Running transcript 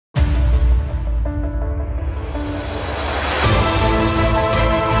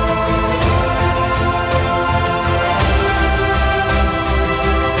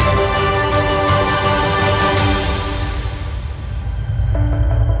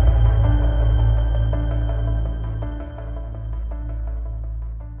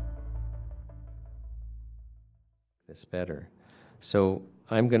this better. So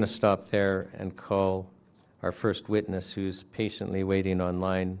I'm going to stop there and call our first witness, who's patiently waiting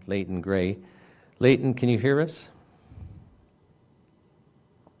online, Leighton Gray. Leighton, can you hear us?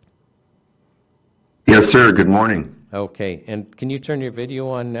 Yes, sir. Good morning. Okay. And can you turn your video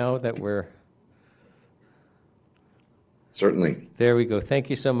on now that we're... Certainly. There we go. Thank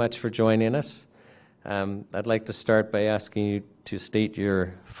you so much for joining us. I'd like to start by asking you to state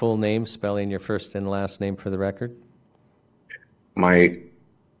your full name, spelling your first and last name for the record. My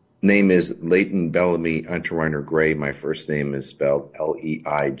name is Leighton Bellamy Unterweiner Gray. My first name is spelled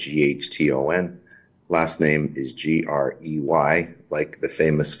Leighton. Last name is Grey, like the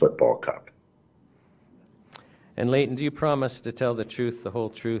famous football cup. And Leighton, do you promise to tell the truth, the whole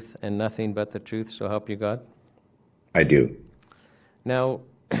truth, and nothing but the truth, so help you God? I do. Now,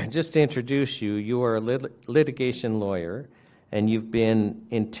 just to introduce you, you are a litigation lawyer, and you've been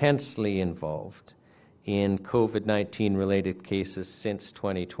intensely involved in COVID-19 related cases since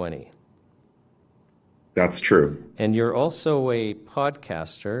 2020. That's true. And you're also a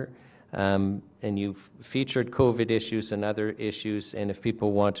podcaster, and you've featured COVID issues and other issues, and if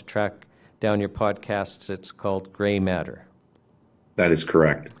people want to track down your podcasts, it's called Gray Matter. That is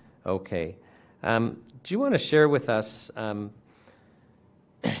correct. Okay. Do you want to share with us,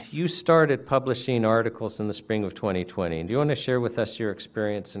 you started publishing articles in the spring of 2020. Do you want to share with us your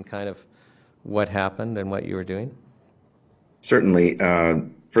experience and kind of what happened and what you were doing? Certainly.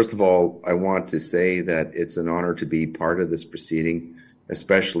 First of all, I want to say that it's an honor to be part of this proceeding,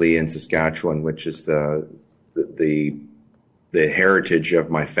 especially in Saskatchewan, which is the heritage of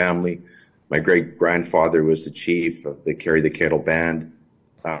my family. My great-grandfather was the chief of the Carry the Kettle Band,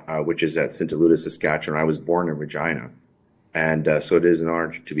 which is at St. Luda, Saskatchewan. I was born in Regina. And so it is an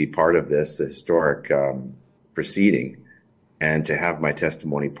honor to be part of this historic proceeding and to have my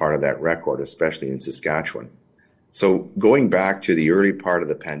testimony part of that record, especially in Saskatchewan. So going back to the early part of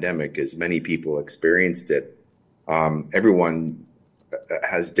the pandemic, as many people experienced it, everyone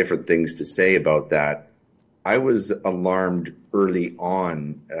has different things to say about that. I was alarmed early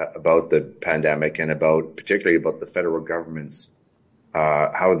on about the pandemic and particularly about the federal government's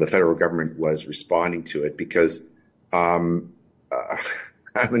how the federal government was responding to it, because I'm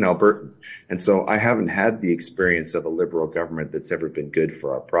an Albertan, and so I haven't had the experience of a Liberal government that's ever been good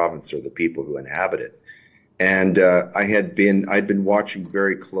for our province or the people who inhabit it. And I'd been watching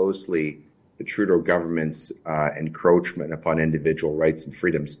very closely the Trudeau government's encroachment upon individual rights and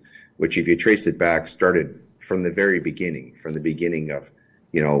freedoms, which, if you trace it back, started from the very beginning, of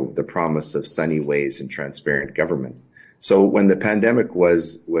the promise of sunny ways and transparent government. So when the pandemic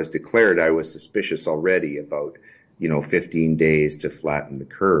was declared, I was suspicious already about 15 days to flatten the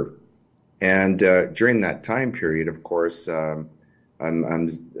curve. And during that time period, of course, I'm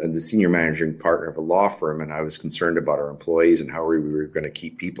the senior managing partner of a law firm, and I was concerned about our employees and how we were going to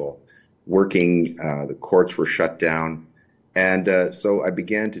keep people working. The courts were shut down. And so I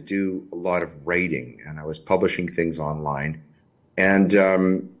began to do a lot of writing, and I was publishing things online. And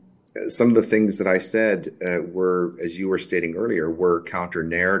some of the things that I said were, as you were stating earlier, were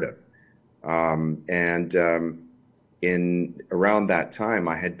counter-narrative. In around that time,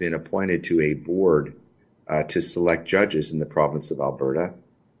 I had been appointed to a board to select judges in the province of Alberta.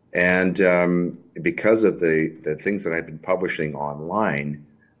 And because of the things that I'd been publishing online,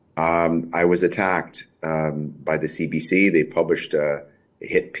 I was attacked by the CBC. They published a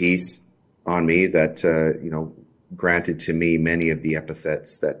hit piece on me that, granted to me many of the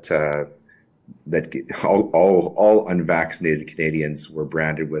epithets that all unvaccinated Canadians were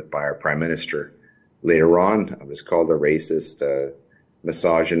branded with by our Prime Minister. Later on, I was called a racist,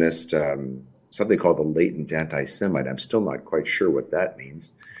 misogynist, something called a latent anti-Semite. I'm still not quite sure what that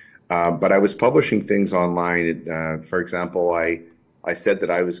means. But I was publishing things online. For example, I said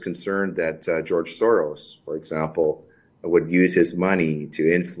that I was concerned that George Soros, for example, would use his money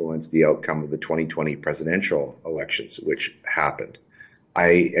to influence the outcome of the 2020 presidential elections, which happened.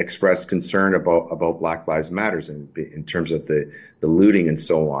 I expressed concern about Black Lives Matters in terms of the looting and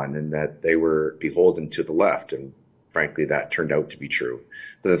so on, and that they were beholden to the left. And frankly, that turned out to be true.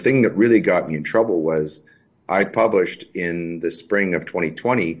 But the thing that really got me in trouble was I published in the spring of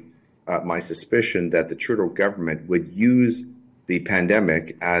 2020 my suspicion that the Trudeau government would use the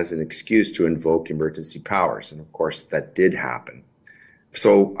pandemic as an excuse to invoke emergency powers. And of course, that did happen.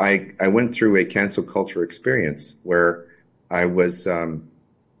 So I went through a cancel culture experience where I was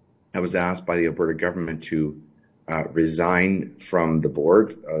asked by the Alberta government to resign from the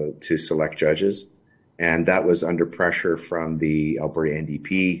board to select judges. And that was under pressure from the Alberta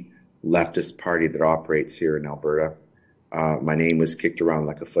NDP, leftist party that operates here in Alberta. My name was kicked around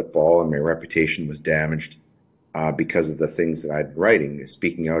like a football and my reputation was damaged. because of the things that I'd been writing,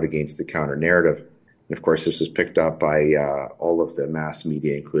 speaking out against the counter narrative. And of course, this was picked up by all of the mass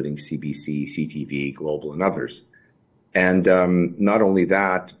media, including CBC, CTV, Global, and others. And not only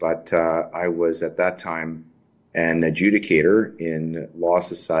that, but I was at that time an adjudicator in Law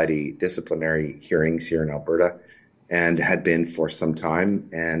Society disciplinary hearings here in Alberta, and had been for some time.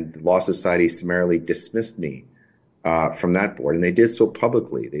 And the Law Society summarily dismissed me from that board, and they did so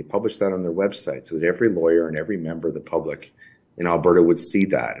publicly. They published that on their website so that every lawyer and every member of the public in Alberta would see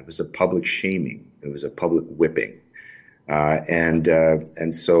that. It was a public shaming. It was a public whipping.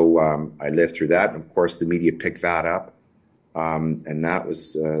 And so I lived through that. And of course, the media picked that up. And that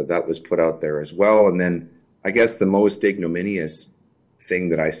was put out there as well. And then I guess the most ignominious thing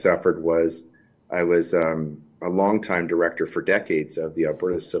that I suffered was I was a longtime director for decades of the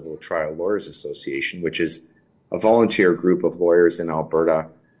Alberta Civil Trial Lawyers Association, which is a volunteer group of lawyers in Alberta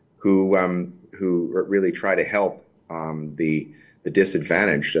who really try to help the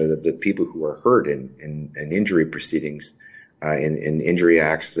disadvantaged, the people who are hurt in injury proceedings, in injury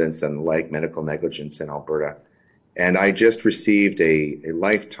accidents and the like, medical negligence in Alberta. And I just received a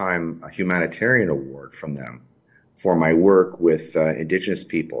lifetime humanitarian award from them for my work with Indigenous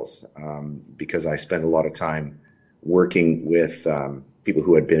peoples, because I spent a lot of time working with people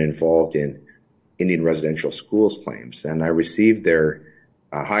who had been involved in Indian residential schools claims. And I received their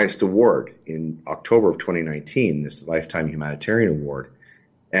highest award in October of 2019, this Lifetime Humanitarian Award.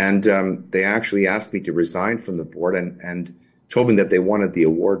 And they actually asked me to resign from the board and told me that they wanted the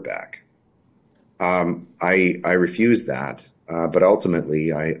award back. I refused that, but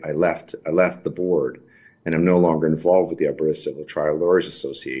ultimately I left the board, and I'm no longer involved with the Alberta Civil Trial Lawyers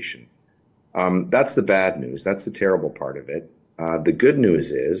Association. That's the bad news. That's the terrible part of it. The good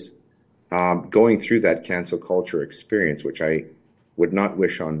news is going through that cancel culture experience, which I would not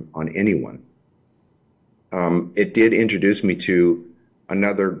wish on anyone. It did introduce me to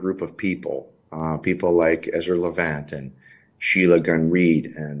another group of people, people like Ezra Levant and Sheila Gunn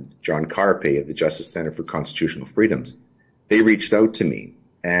Reid and John Carpe of the Justice Center for Constitutional Freedoms. They reached out to me,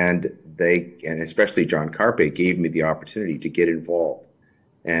 and especially John Carpe gave me the opportunity to get involved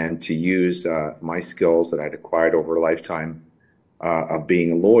and to use my skills that I'd acquired over a lifetime of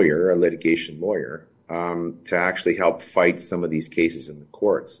being a lawyer, a litigation lawyer, to actually help fight some of these cases in the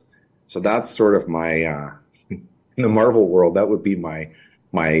courts. So that's sort of my, in the Marvel world, that would be my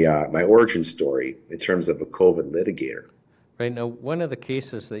origin story in terms of a COVID litigator. Right. Now, one of the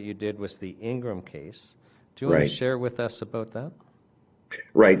cases that you did was the Ingram case. Do you want to share with us about that?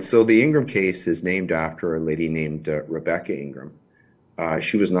 Right. So the Ingram case is named after a lady named Rebecca Ingram.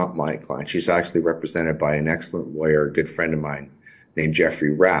 She was not my client. She's actually represented by an excellent lawyer, a good friend of mine named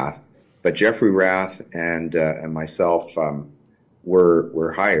Jeffrey Rath. But Jeffrey Rath and myself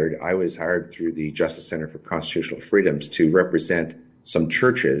were hired. I was hired through the Justice Center for Constitutional Freedoms to represent some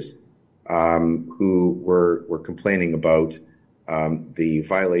churches who were complaining about the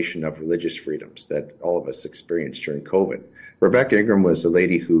violation of religious freedoms that all of us experienced during COVID. Rebecca Ingram was a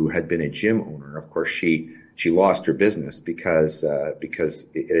lady who had been a gym owner. Of course, she lost her business because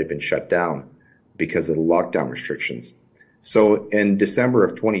it had been shut down because of the lockdown restrictions. So in December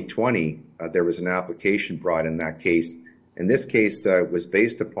of 2020, there was an application brought in that case. And this case was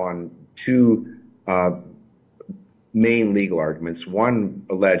based upon two main legal arguments. One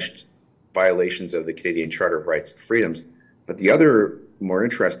alleged violations of the Canadian Charter of Rights and Freedoms, but the other more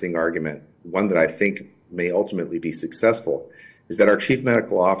interesting argument, one that I think may ultimately be successful, is that our Chief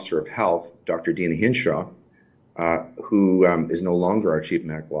Medical Officer of Health, Dr. Dina Hinshaw, who is no longer our Chief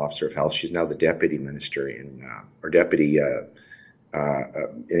Medical Officer of Health, she's now the Deputy Minister or Deputy in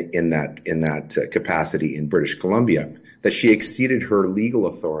that capacity in British Columbia, that she exceeded her legal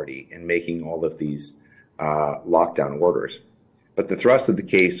authority in making all of these lockdown orders. But the thrust of the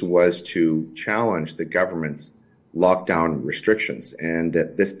case was to challenge the government's lockdown restrictions. And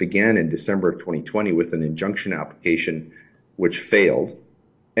this began in December of 2020 with an injunction application which failed.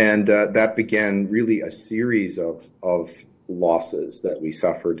 And that began really a series of losses that we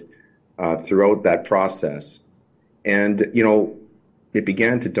suffered throughout that process. And, you know, it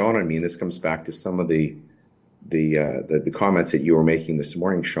began to dawn on me, and this comes back to some of the comments that you were making this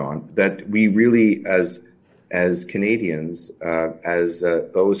morning, Sean, that we really, as Canadians, as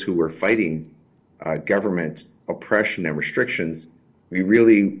those who were fighting government oppression and restrictions, we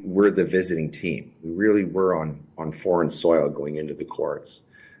really were the visiting team. We really were on foreign soil going into the courts,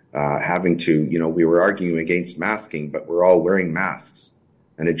 having to, you know, we were arguing against masking, but we're all wearing masks,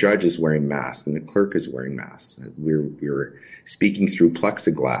 and a judge is wearing masks, and the clerk is wearing masks. We were speaking through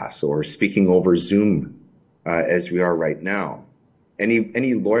plexiglass or speaking over Zoom, as we are right now.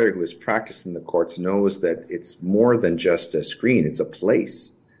 Any lawyer who has practiced in the courts knows that it's more than just a screen, it's a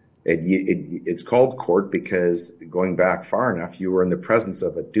place. It's called court because, going back far enough, you were in the presence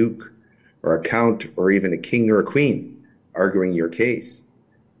of a duke or a count or even a king or a queen arguing your case.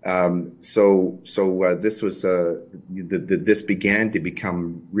 This began to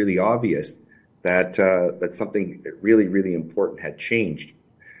become really obvious that something really, really important had changed.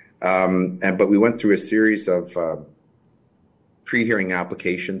 But we went through a series of pre-hearing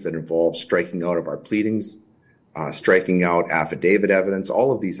applications that involved striking out of our pleadings, striking out affidavit evidence.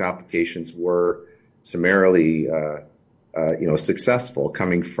 All of these applications were summarily, successful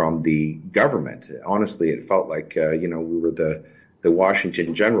coming from the government. Honestly, it felt like, we were the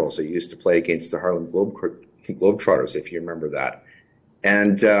Washington Generals that used to play against the Harlem Globetrotters, if you remember that.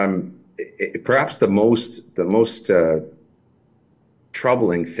 And perhaps the most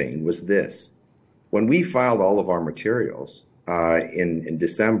troubling thing was this. When we filed all of our materials in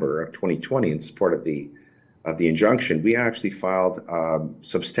December of 2020 in support of the injunction, we actually filed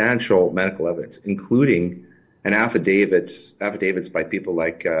substantial medical evidence, including an affidavits by people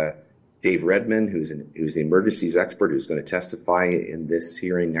like Dave Redmond, who's the emergencies expert, who's going to testify in this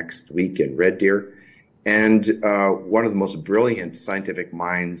hearing next week in Red Deer, and one of the most brilliant scientific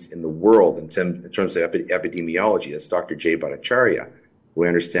minds in the world in terms of epidemiology. That's Dr. Jay Bhattacharya, who I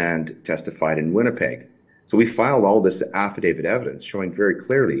understand testified in Winnipeg. So we filed all this affidavit evidence showing very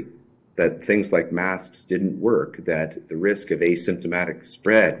clearly that things like masks didn't work, that the risk of asymptomatic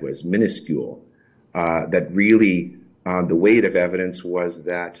spread was minuscule, that really the weight of evidence was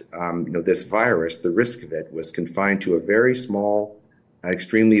that this virus, the risk of it was confined to a very small,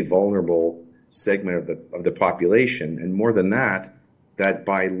 extremely vulnerable segment of the population, and more than that, that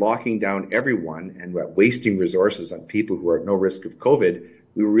by locking down everyone and wasting resources on people who are at no risk of COVID,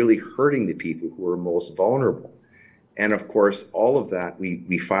 we were really hurting the people who were most vulnerable. And of course, all of that,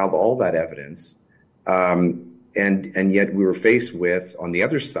 we filed all that evidence, and yet we were faced with, on the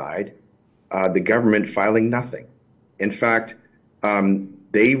other side, the government filing nothing. In fact,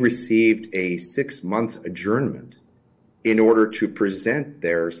 they received a 6-month adjournment in order to present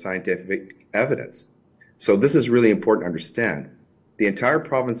their scientific evidence. So this is really important to understand. The entire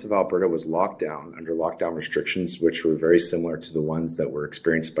province of Alberta was locked down under lockdown restrictions, which were very similar to the ones that were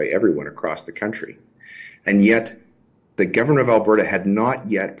experienced by everyone across the country. And yet, the government of Alberta had not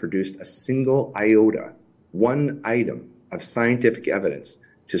yet produced a single iota, one item of scientific evidence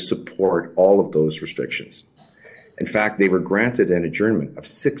to support all of those restrictions. In fact, they were granted an adjournment of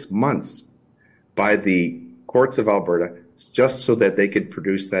 6 months by the courts of Alberta just so that they could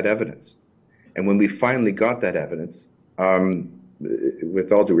produce that evidence. And when we finally got that evidence,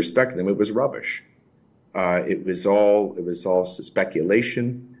 with all due respect to them, it was rubbish. It was all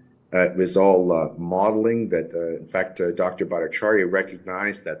speculation. It was all modeling that, in fact, Dr. Bhattacharya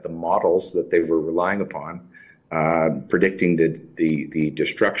recognized that the models that they were relying upon, predicting the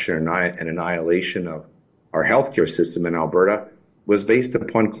destruction and annihilation of our healthcare system in Alberta, was based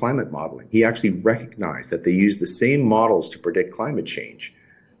upon climate modeling. He actually recognized that they used the same models to predict climate change,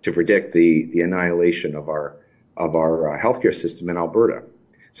 to predict the annihilation of our healthcare system in Alberta.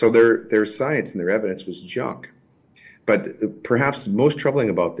 So their science and their evidence was junk. But perhaps most troubling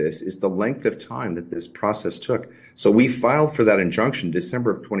about this is the length of time that this process took. So we filed for that injunction in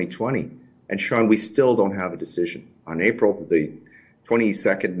December of 2020, and Sean, we still don't have a decision. On April the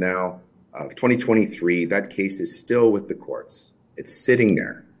 22nd now of 2023, that case is still with the courts. It's sitting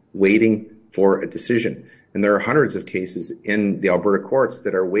there waiting for a decision. And there are hundreds of cases in the Alberta courts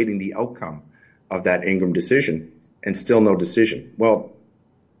that are waiting the outcome of that Ingram decision, and still no decision. Well,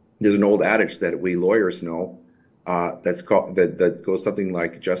 there's an old adage that we lawyers know that goes something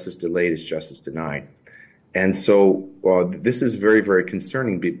like "justice delayed is justice denied," and so this is very, very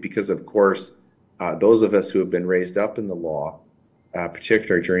concerning because, of course, those of us who have been raised up in the law,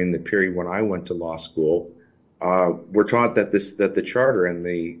 particularly during the period when I went to law school, were taught that the Charter and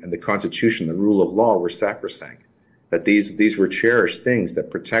the Constitution, the rule of law, were sacrosanct. That these were cherished things that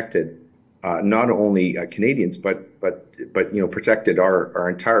protected not only Canadians but protected our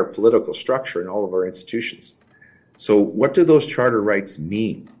entire political structure and all of our institutions. So, what do those charter rights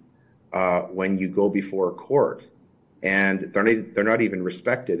mean when you go before a court and they're not even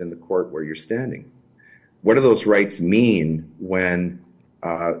respected in the court where you're standing? What do those rights mean when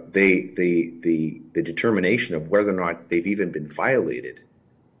the determination of whether or not they've even been violated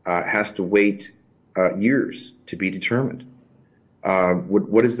has to wait years to be determined?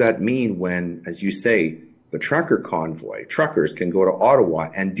 What does that mean when, as you say, the truckers can go to Ottawa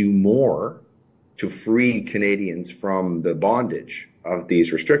and do more to free Canadians from the bondage of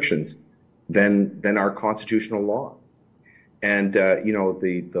these restrictions than our constitutional law? And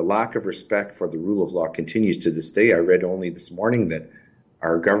the lack of respect for the rule of law continues to this day. I read only this morning that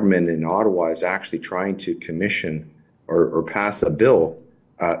our government in Ottawa is actually trying to commission or pass a bill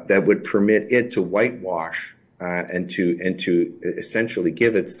that would permit it to whitewash and to essentially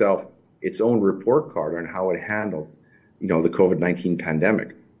give itself its own report card on how it handled, the COVID-19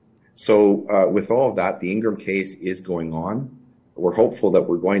 pandemic. So with all of that, the Ingram case is going on. We're hopeful that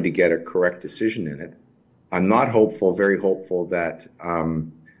we're going to get a correct decision in it. I'm not hopeful, very hopeful that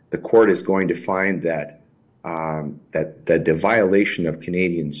the court is going to find that the violation of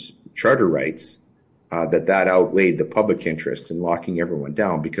Canadians' charter rights, that outweighed the public interest in locking everyone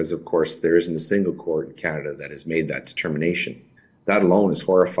down, because of course there isn't a single court in Canada that has made that determination. That alone is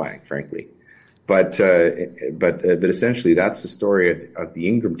horrifying, frankly. But essentially, that's the story of the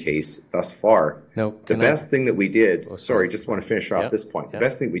Ingram case thus far. No, the best thing that we did, sorry, just want to finish off this point. The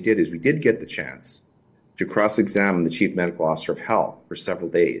best thing we did is we did get the chance to cross-examine the Chief Medical Officer of Health for several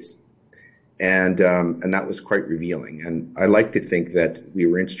days. And that was quite revealing. And I like to think that we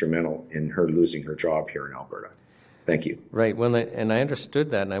were instrumental in her losing her job here in Alberta. Thank you. Right. Well, and I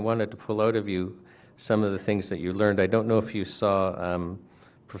understood that, and I wanted to pull out of you some of the things that you learned. I don't know if you saw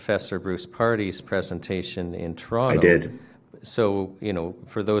Professor Bruce Pardy's presentation in Toronto. I did. So,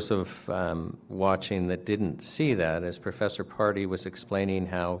 for those of watching that didn't see that, as Professor Pardy was explaining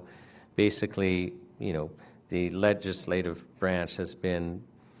how basically, the legislative branch has been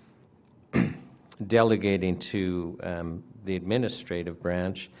delegating to the administrative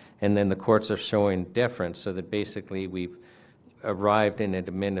branch, and then the courts are showing deference, so that basically we've arrived in an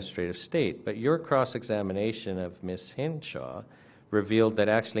administrative state. But your cross-examination of Ms. Hinshaw revealed that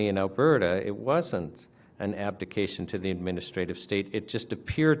actually in Alberta it wasn't an abdication to the administrative state, it just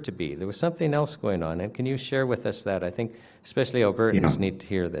appeared to be. There was something else going on, and can you share with us that? I think especially Albertans need to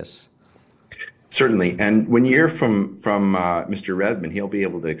hear this. Certainly, and when you hear from Mr. Redmond, he'll be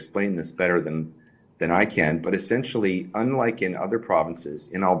able to explain this better than I can. But essentially, unlike in other provinces,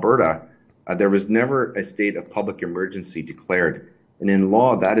 in Alberta, there was never a state of public emergency declared. And in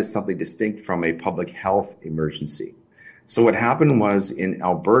law, that is something distinct from a public health emergency. So what happened was in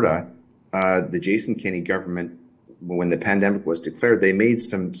Alberta, the Jason Kenney government, when the pandemic was declared, they made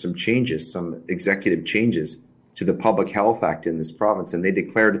some changes, some executive changes to the Public Health Act in this province, and they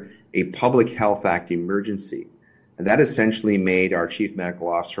declared a Public Health Act emergency. And that essentially made our Chief Medical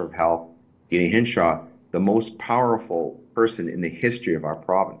Officer of Health, Dina Hinshaw, the most powerful person in the history of our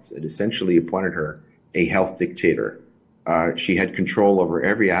province. It essentially appointed her a health dictator. She had control over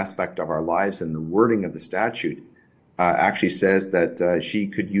every aspect of our lives, and the wording of the statute actually says that she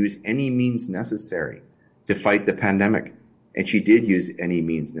could use any means necessary to fight the pandemic. And she did use any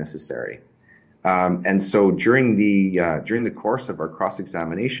means necessary. And so during the course of our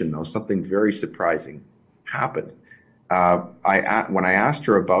cross-examination, though, something very surprising happened. When I asked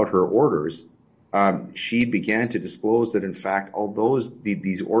her about her orders, she began to disclose that, in fact, although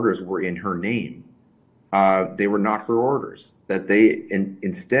these orders were in her name, they were not her orders, that they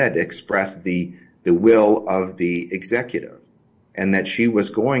instead expressed the will of the executive, and that she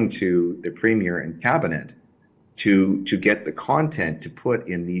was going to the Premier and Cabinet to get the content to put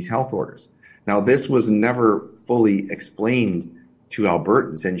in these health orders. Now, this was never fully explained to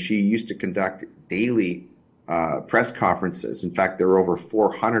Albertans, and she used to conduct daily press conferences. In fact, there were over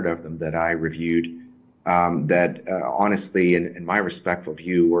 400 of them that I reviewed that honestly, in my respectful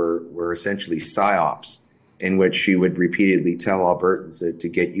view, were essentially psyops, in which she would repeatedly tell Albertans to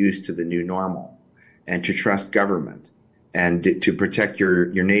get used to the new normal and to trust government and to protect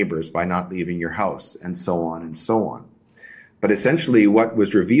your neighbors by not leaving your house, and so on and so on. But essentially what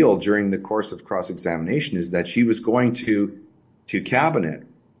was revealed during the course of cross-examination is that she was going to Cabinet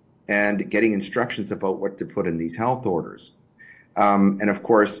and getting instructions about what to put in these health orders. And of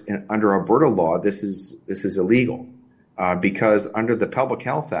course, under Alberta law, this is illegal because under the Public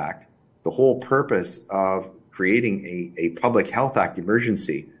Health Act, the whole purpose of creating a Public Health Act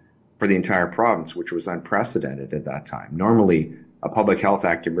emergency for the entire province, which was unprecedented at that time. Normally, a Public Health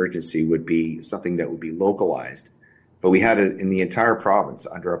Act emergency would be something that would be localized. But we had it in the entire province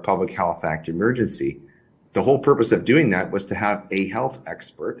under a Public Health Act emergency. The whole purpose of doing that was to have a health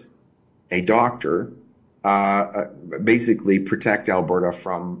expert, a doctor, basically protect Alberta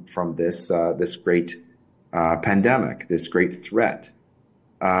from this great pandemic, this great threat.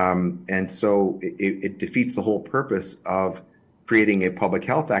 And so it defeats the whole purpose of creating a Public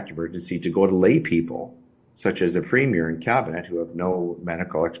Health Act emergency to go to lay people, such as the Premier and Cabinet, who have no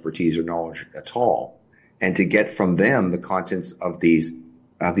medical expertise or knowledge at all, and to get from them the contents of these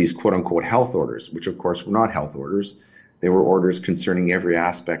quote unquote health orders, which of course were not health orders. They were orders concerning every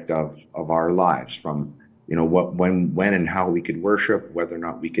aspect of our lives, from when and how we could worship, whether or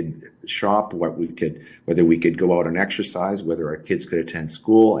not we could shop, whether we could go out and exercise, whether our kids could attend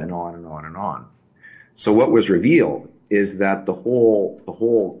school, and on and on and on. So what was revealed is that the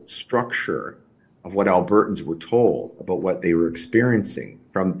whole structure of what Albertans were told about what they were experiencing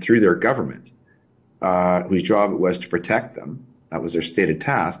through their government, whose job it was to protect them, that was their stated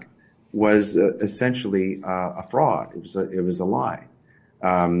task, was essentially a fraud. It was a lie.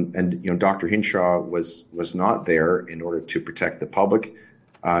 And Dr. Hinshaw was not there in order to protect the public.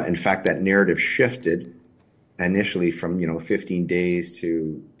 In fact, that narrative shifted initially from 15 days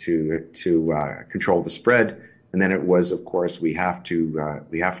to control the spread, and then it was, of course, we have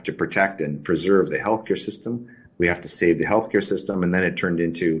to protect and preserve the healthcare system. We have to save the healthcare system, and then it turned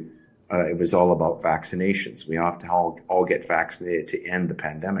into it was all about vaccinations. We have to all get vaccinated to end the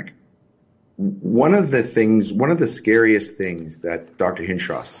pandemic. One of the scariest things that Dr.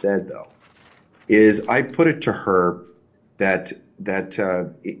 Hinshaw said, though, is I put it to her that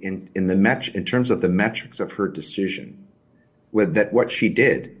in terms of the metrics of her decision, that what she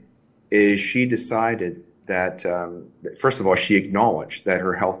did is she decided that first of all, she acknowledged that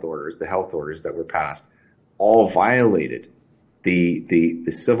the health orders that were passed, all violated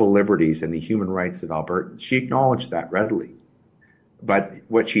the civil liberties and the human rights of Albertans. She acknowledged that readily. But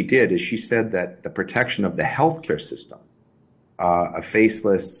what she did is she said that the protection of the healthcare system, a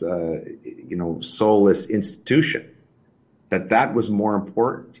faceless, soulless institution, that was more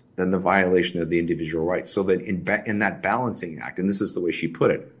important than the violation of the individual rights. So that in that balancing act, and this is the way she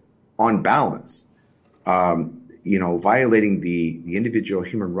put it, on balance, violating the individual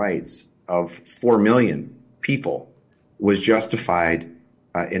human rights of 4 million people was justified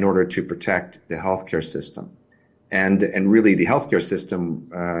in order to protect the healthcare system. And really, the healthcare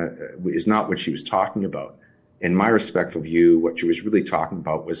system is not what she was talking about. In my respectful view, what she was really talking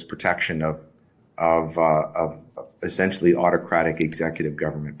about was protection of essentially autocratic executive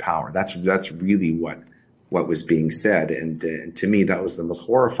government power. That's really what was being said. And to me, that was the most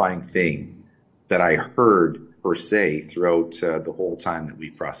horrifying thing that I heard her say throughout the whole time that we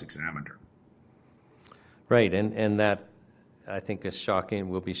cross-examined her. Right, and that, I think,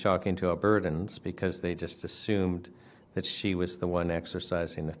 will be shocking to Albertans, because they just assumed that she was the one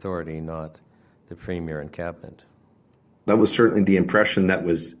exercising authority, not the Premier and Cabinet. That was certainly the impression that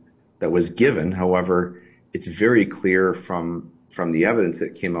was given. However, it's very clear from the evidence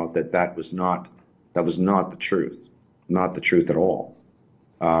that came out that was not the truth, not the truth at all,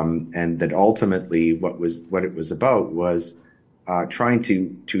 and that ultimately what it was about was trying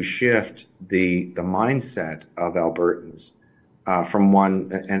to shift the mindset of Albertans. From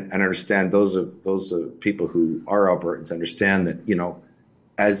one, and understand those people who are Albertans understand that,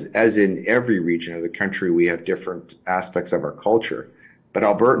 as in every region of the country, we have different aspects of our culture, but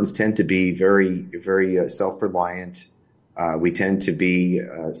Albertans tend to be very, very self-reliant. We tend to be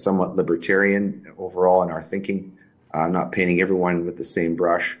somewhat libertarian overall in our thinking, not painting everyone with the same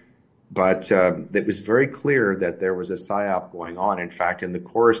brush. But it was very clear that there was a psyop going on. In fact, in the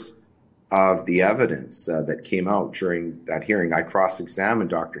course of the evidence that came out during that hearing, I cross-examined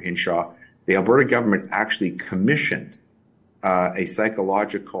Dr. Hinshaw. The Alberta government actually commissioned a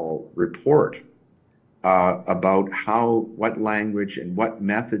psychological report about what language and what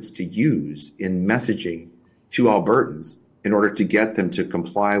methods to use in messaging to Albertans in order to get them to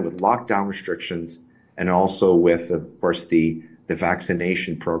comply with lockdown restrictions, and also with, of course, the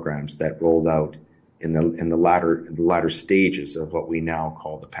vaccination programs that rolled out in the latter stages of what we now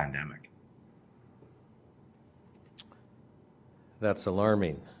call the pandemic. That's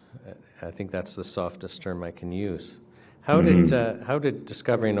alarming. I think that's the softest term I can use. How did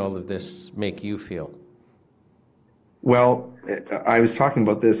discovering all of this make you feel? Well, I was talking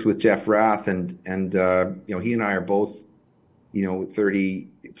about this with Jeff Rath, and he and I are both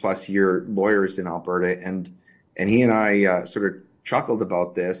 30-plus year lawyers in Alberta, and he and I sort of chuckled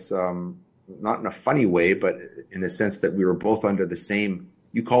about this, not in a funny way, but in a sense that we were both under the same.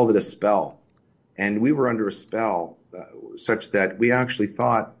 You called it a spell, and we were under a spell. Such that we actually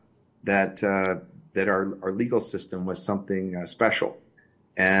thought that our legal system was something special,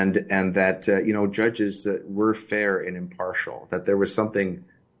 and that judges were fair and impartial. That there was something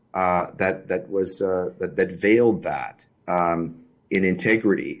that veiled that in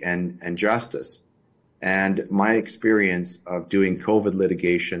integrity and justice. And my experience of doing COVID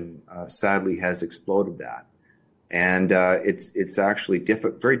litigation sadly has exploded that, and it's actually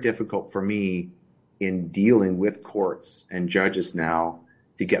very difficult for me in dealing with courts and judges now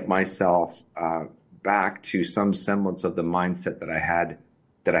to get myself back to some semblance of the mindset that I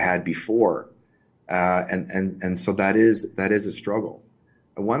had before, and so that is a struggle.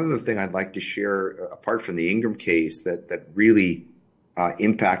 one other thing I'd like to share, apart from the Ingram case, that really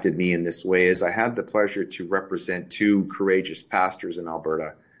impacted me in this way is I had the pleasure to represent two courageous pastors in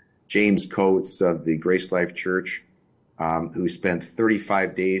Alberta, James Coates of the Grace Life Church, who spent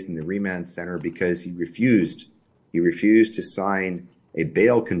 35 days in the remand center because he refused to sign a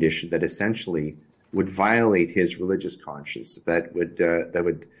bail condition that essentially would violate his religious conscience, that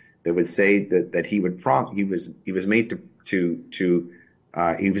would say that he was made to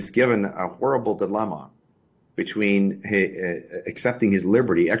he was given a horrible dilemma between accepting his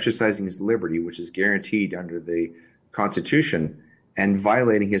liberty, exercising his liberty, which is guaranteed under the Constitution, and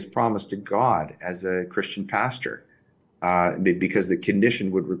violating his promise to God as a Christian pastor, because the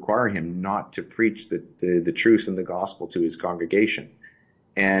condition would require him not to preach the truth and the gospel to his congregation.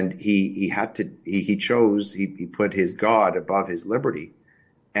 And he put his God above his liberty,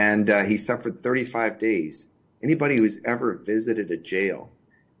 and he suffered 35 days. Anybody who's ever visited a jail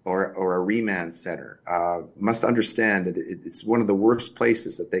or a remand center must understand that it's one of the worst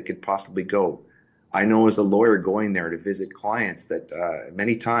places that they could possibly go. I know as a lawyer going there to visit clients that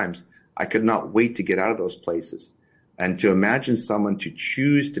many times I could not wait to get out of those places. And to imagine someone to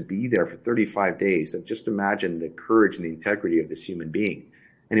choose to be there for 35 days, and just imagine the courage and the integrity of this human being.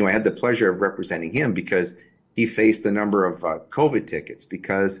 Anyway, I had the pleasure of representing him because he faced a number of COVID tickets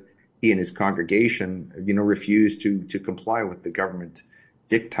because he and his congregation, refused to comply with the government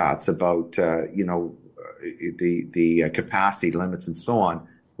diktats about, the capacity limits and so on,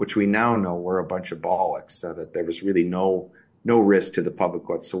 which we now know were a bunch of bollocks, so that there was really no risk to the public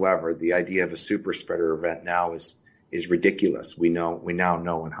whatsoever. The idea of a super spreader event now is ridiculous. We now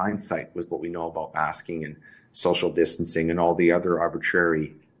know in hindsight with what we know about masking and social distancing and all the other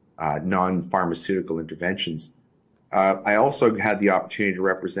arbitrary non-pharmaceutical interventions. I also had the opportunity to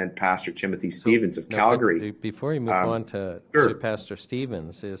represent Pastor Timothy Stevens of Calgary. Before you move on to Pastor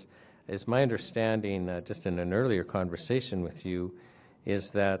Stevens, is my understanding, just in an earlier conversation with you,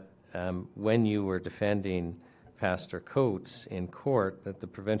 is that when you were defending Pastor Coates in court, that the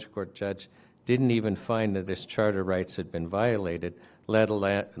provincial court judge didn't even find that his charter rights had been violated, let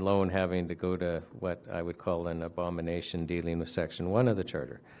alone having to go to what I would call an abomination dealing with Section 1 of the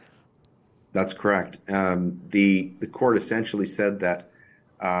charter. That's correct. The court essentially said that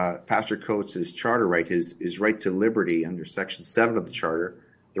Pastor Coates' charter right, his right to liberty under Section 7 of the charter,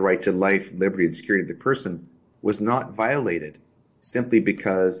 the right to life, liberty, and security of the person, was not violated simply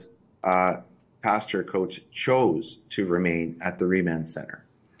because Pastor Coates chose to remain at the remand center.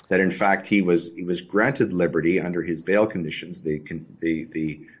 That in fact he was granted liberty under his bail conditions, the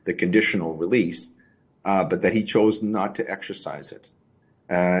conditional release, but that he chose not to exercise it.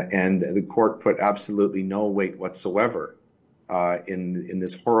 And the court put absolutely no weight whatsoever in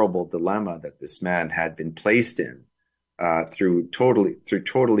this horrible dilemma that this man had been placed in through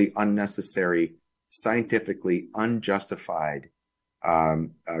totally unnecessary, scientifically unjustified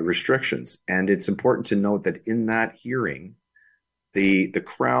restrictions. And it's important to note that in that hearing, the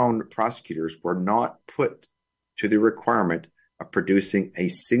Crown prosecutors were not put to the requirement of producing a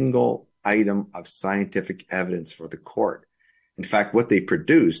single item of scientific evidence for the court. In fact, what they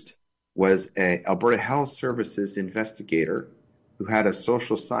produced was an Alberta Health Services investigator who had a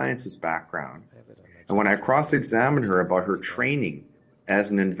social sciences background. And when I cross-examined her about her training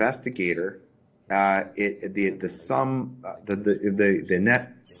as an investigator, the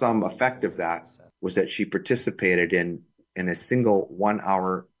net sum effect of that was that she participated in a single 1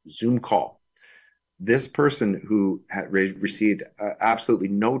 hour Zoom call. This person who had received absolutely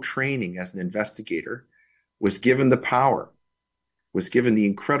no training as an investigator was given the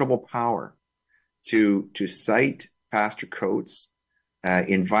incredible power to cite Pastor Coates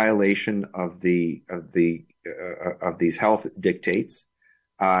in violation of these health dictates.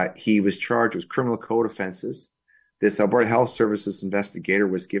 He was charged with criminal code offenses. This Alberta Health Services investigator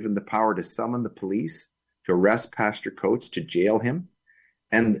was given the power to summon the police, to arrest Pastor Coates, to jail him.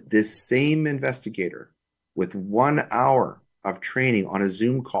 And this same investigator, with 1 hour of training on a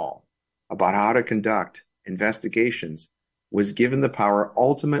Zoom call about how to conduct investigations, was given the power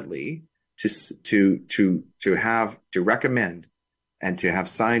ultimately to recommend and to have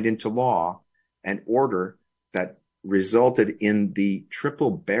signed into law an order that resulted in the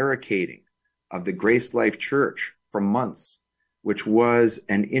triple barricading of the Grace Life Church for months, which was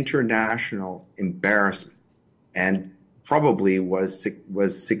an international embarrassment and probably was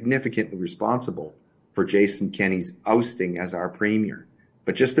significantly responsible for Jason Kenney's ousting as our premier.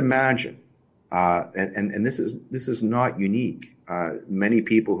 But just imagine, and this is not unique. Many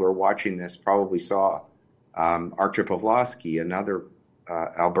people who are watching this probably saw Archer Pawlowski, another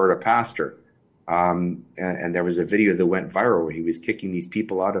Alberta pastor, And there was a video that went viral where he was kicking these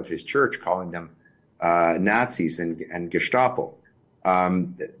people out of his church, calling them Nazis and Gestapo.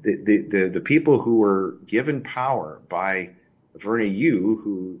 The people who were given power by Verna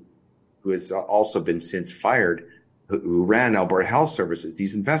Yu, who has also been since fired, who ran Alberta Health Services,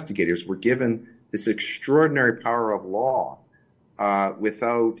 these investigators were given this extraordinary power of law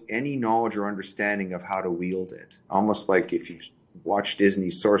without any knowledge or understanding of how to wield it. Almost like if you watch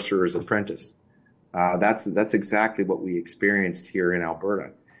Disney's Sorcerer's Apprentice. That's exactly what we experienced here in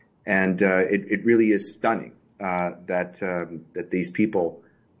Alberta. And it really is stunning that these people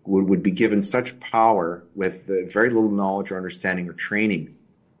would be given such power with very little knowledge or understanding or training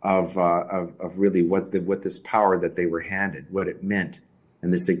of really what this power that they were handed, what it meant,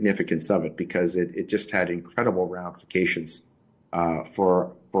 and the significance of it, because it just had incredible ramifications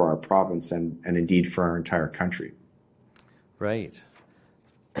for our province and indeed for our entire country. Right.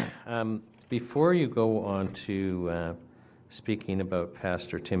 Before you go on to speaking about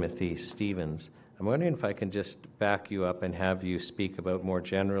Pastor Timothy Stevens, I'm wondering if I can just back you up and have you speak about more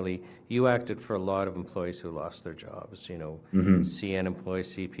generally. You acted for a lot of employees who lost their jobs, CN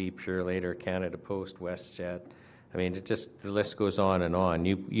employees, CP, Purelator, Canada Post, WestJet. I mean, the list goes on and on.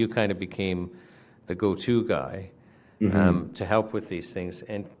 You kind of became the go-to guy to help with these things.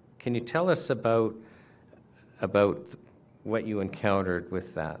 And can you tell us about what you encountered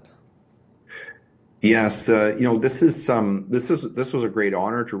with that? Yes, this was a great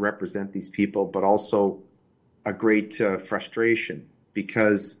honor to represent these people, but also a great frustration,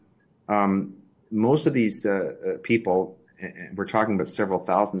 because most of these people, and we're talking about several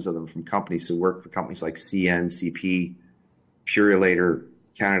thousands of them from companies who work for companies like CN, CP, Purelator,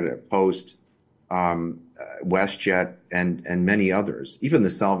 Canada Post, WestJet, and many others, even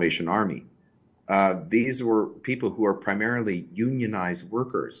the Salvation Army. These were people who are primarily unionized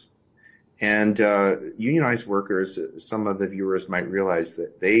workers. And unionized workers, some of the viewers might realize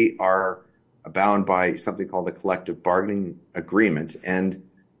that they are bound by something called the collective bargaining agreement. And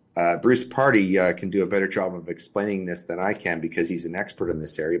Bruce Party can do a better job of explaining this than I can, because he's an expert in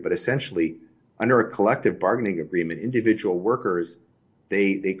this area. But essentially, under a collective bargaining agreement, individual workers,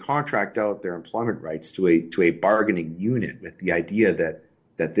 they contract out their employment rights to a bargaining unit, with the idea that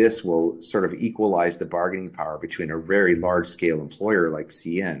this will sort of equalize the bargaining power between a very large-scale employer like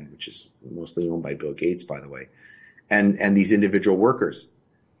CN, which is mostly owned by Bill Gates, by the way, and these individual workers.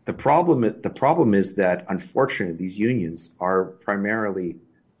 The problem is that, unfortunately, these unions are primarily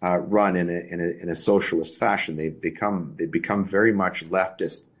run in a socialist fashion. They've become very much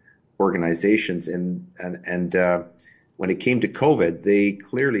leftist organizations, and when it came to COVID, they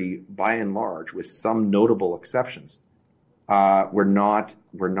clearly, by and large, with some notable exceptions, we're not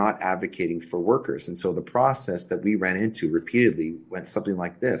advocating for workers. And so the process that we ran into repeatedly went something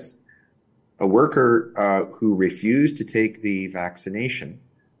like this. A worker who refused to take the vaccination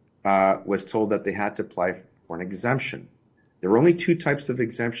was told that they had to apply for an exemption. There were only two types of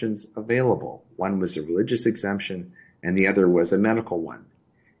exemptions available. One was a religious exemption, and the other was a medical one.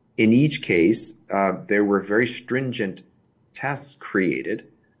 In each case, there were very stringent tests created,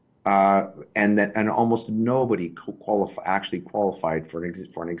 and almost nobody actually qualified for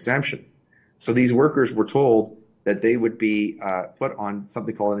an exemption. So these workers were told that they would be put on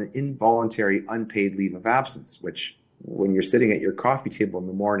something called an involuntary unpaid leave of absence, which, when you're sitting at your coffee table in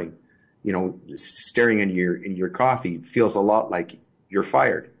the morning, staring in your coffee, feels a lot like you're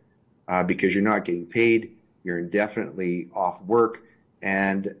fired, because you're not getting paid, you're indefinitely off work,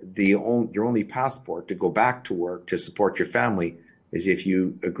 and your only passport to go back to work to support your family is if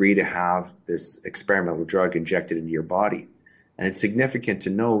you agree to have this experimental drug injected into your body. And it's significant to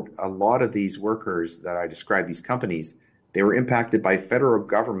note, a lot of these workers that I described, these companies, they were impacted by federal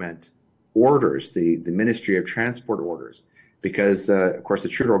government orders, the Ministry of Transport orders, because, of course, the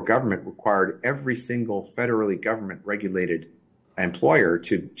Trudeau government required every single federally government-regulated employer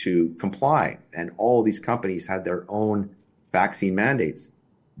to comply, and all these companies had their own vaccine mandates.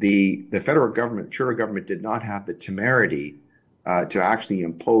 The federal government, Trudeau government, did not have the temerity to actually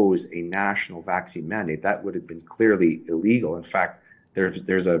impose a national vaccine mandate. That would have been clearly illegal. In fact,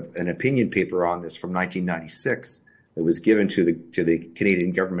 there's an opinion paper on this from 1996 that was given to the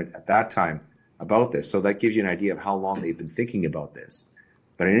Canadian government at that time about this. So that gives you an idea of how long they've been thinking about this.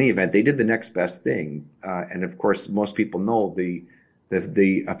 But in any event, they did the next best thing. And of course, most people know the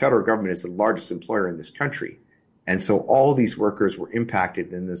federal government is the largest employer in this country. And so all these workers were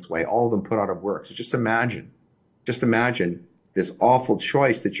impacted in this way, all of them put out of work. So just imagine this awful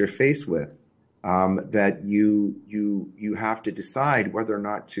choice that you're faced with, that you have to decide whether or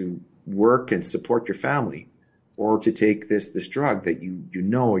not to work and support your family, or to take this drug that you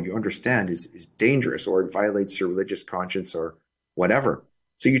know or you understand is dangerous, or it violates your religious conscience or whatever.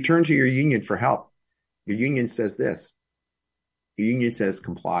 So you turn to your union for help. Your union says this. Your union says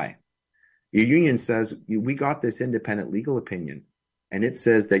comply. Your union says, we got this independent legal opinion, and it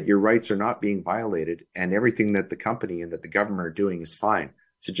says that your rights are not being violated, and everything that the company and that the government are doing is fine.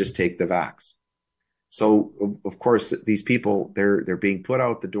 So just take the vax. So, of course, these people, they're being put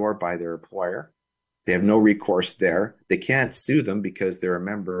out the door by their employer. They have no recourse there. They can't sue them because they're a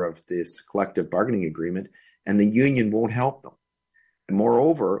member of this collective bargaining agreement, and the union won't help them. And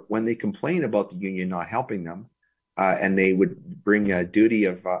moreover, when they complain about the union not helping them, and they would bring a duty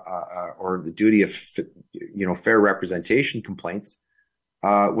of or the duty of fair representation complaints,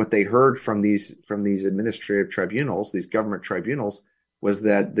 what they heard from these administrative tribunals, these government tribunals, was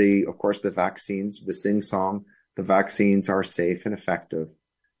that of course the vaccines, the sing-song, the vaccines are safe and effective,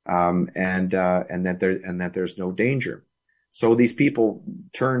 and that there's no danger. So these people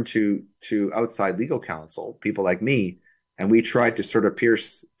turn to outside legal counsel, people like me, and we tried to sort of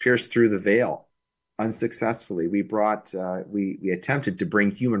pierce through the veil. Unsuccessfully, we attempted to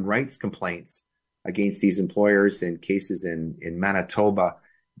bring human rights complaints against these employers in cases in Manitoba,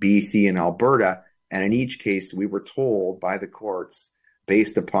 BC, and Alberta. And in each case, we were told by the courts,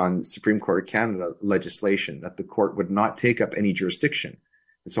 based upon Supreme Court of Canada legislation, that the court would not take up any jurisdiction.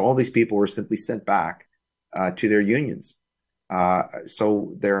 And so all these people were simply sent back to their unions.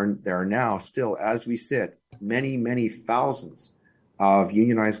 So there are now still, as we sit, many, many thousands of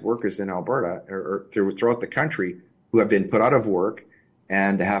unionized workers in Alberta or throughout the country who have been put out of work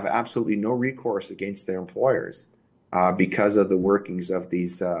and have absolutely no recourse against their employers because of the workings of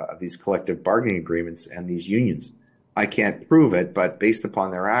these collective bargaining agreements and these unions. I can't prove it, but based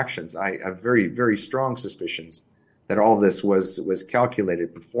upon their actions, I have very, very strong suspicions that all of this was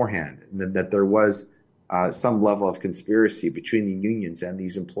calculated beforehand, and that there was some level of conspiracy between the unions and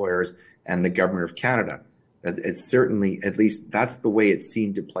these employers and the government of Canada. It's certainly, at least that's the way it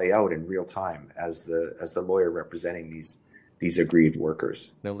seemed to play out in real time as the lawyer representing these aggrieved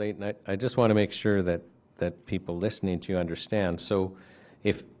workers. Now, Leighton, I just want to make sure that people listening to you understand. So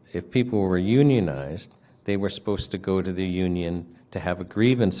if people were unionized, they were supposed to go to the union to have a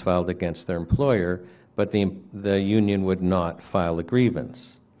grievance filed against their employer, but the union would not file a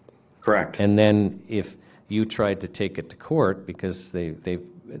grievance. Correct. And then if you tried to take it to court because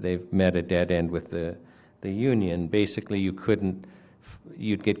they've met a dead end with the union, basically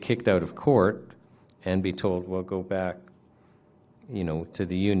you'd get kicked out of court and be told, well, go back, to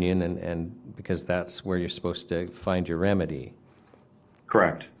the union, and because that's where you're supposed to find your remedy.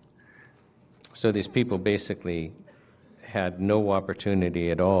 Correct. So these people basically had no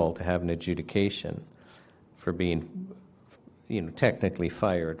opportunity at all to have an adjudication for being, technically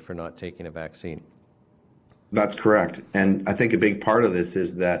fired for not taking a vaccine. That's correct. And I think a big part of this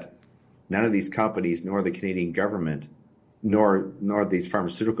is that none of these companies, nor the Canadian government, nor these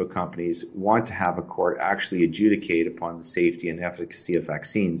pharmaceutical companies want to have a court actually adjudicate upon the safety and efficacy of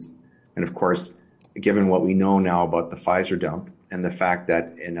vaccines. And of course, given what we know now about the Pfizer dump and the fact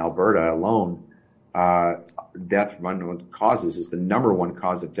that in Alberta alone, death from unknown causes is the number one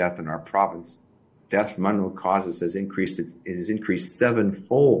cause of death in our province. Death from unknown causes has increased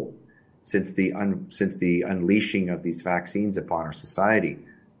sevenfold since the unleashing of these vaccines upon our society.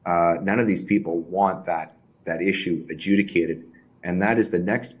 None of these people want that issue adjudicated, and that is the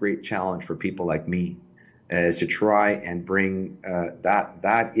next great challenge for people like me, is to try and bring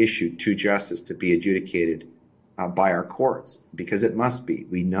that issue to justice to be adjudicated by our courts, because it must be.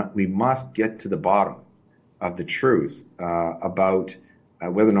 We must get to the bottom of the truth about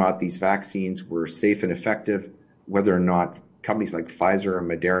whether or not these vaccines were safe and effective, whether or not companies like Pfizer and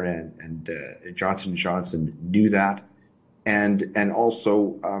Moderna and Johnson & Johnson knew that, and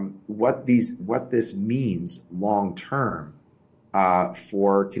also what this means long term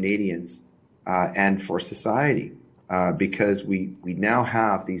for Canadians and for society, because we now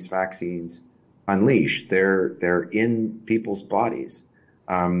have these vaccines unleashed. They're in people's bodies,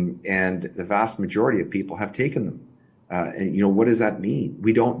 and the vast majority of people have taken them. And what does that mean?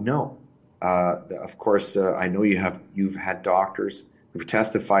 We don't know. Of course, I know you've had doctors who've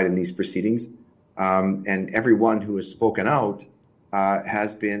testified in these proceedings, and everyone who has spoken out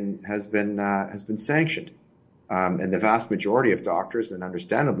has been sanctioned. And the vast majority of doctors, and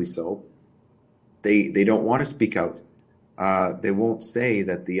understandably so, they don't want to speak out. They won't say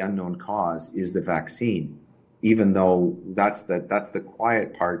that the unknown cause is the vaccine, even though that's the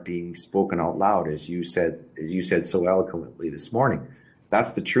quiet part being spoken out loud, as you said so eloquently this morning.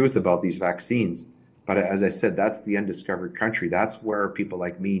 That's the truth about these vaccines. But as I said, that's the undiscovered country. That's where people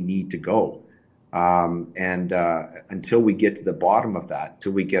like me need to go. And until we get to the bottom of that,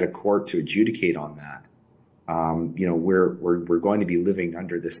 till we get a court to adjudicate on that, we're going to be living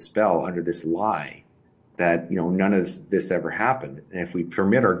under this spell, under this lie that none of this ever happened. And if we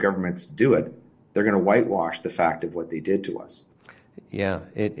permit our governments to do it, they're going to whitewash the fact of what they did to us. Yeah,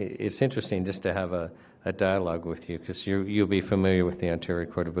 it's interesting just to have a dialogue with you, because you'll be familiar with the Ontario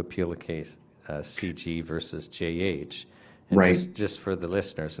Court of Appeal case, CG versus JH. And Right. just for the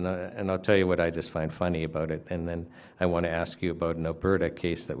listeners, and I'll tell you what I just find funny about it, and then I want to ask you about an Alberta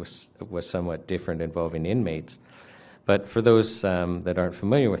case that was somewhat different, involving inmates. But for those that aren't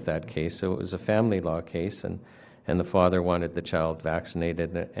familiar with that case, so it was a family law case, and the father wanted the child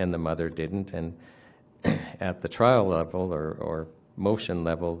vaccinated and the mother didn't. And at the trial level or motion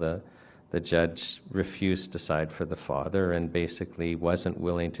level, the judge refused to side for the father and basically wasn't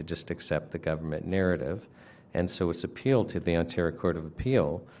willing to just accept the government narrative. And so it's appealed to the Ontario Court of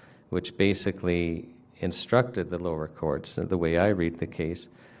Appeal, which basically instructed the lower courts, the way I read the case,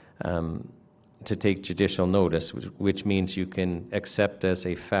 to take judicial notice, which means you can accept as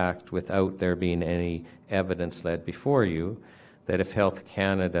a fact without there being any evidence led before you, that if Health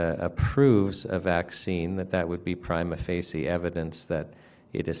Canada approves a vaccine, that would be prima facie evidence that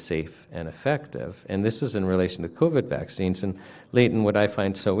it is safe and effective. And this is in relation to COVID vaccines. And Leighton, what I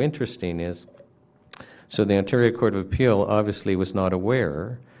find so interesting is, so the Ontario Court of Appeal obviously was not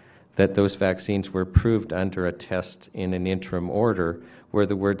aware that those vaccines were approved under a test in an interim order where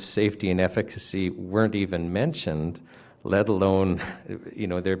the words safety and efficacy weren't even mentioned, let alone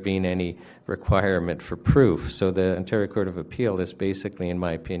there being any requirement for proof. So the Ontario Court of Appeal is basically, in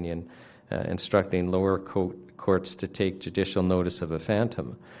my opinion, instructing lower courts to take judicial notice of a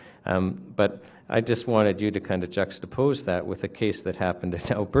phantom. But I just wanted you to kind of juxtapose that with a case that happened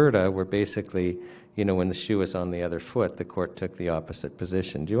in Alberta, where basically, when the shoe was on the other foot, the court took the opposite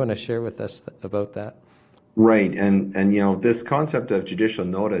position. Do you want to share with us about that? Right. And this concept of judicial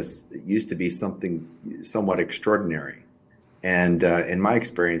notice used to be something somewhat extraordinary. And in my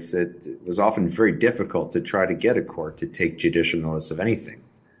experience, it was often very difficult to try to get a court to take judicial notice of anything.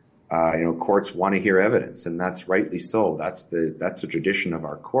 Courts want to hear evidence, and that's rightly so. That's the tradition of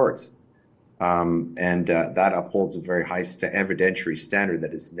our courts. And that upholds a very high evidentiary standard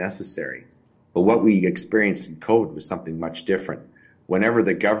that is necessary. But what we experienced in COVID was something much different. Whenever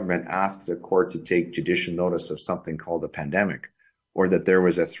the government asked the court to take judicial notice of something called a pandemic, or that there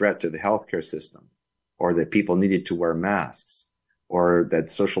was a threat to the healthcare system, or that people needed to wear masks, or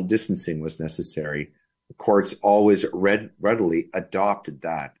that social distancing was necessary, the courts always readily adopted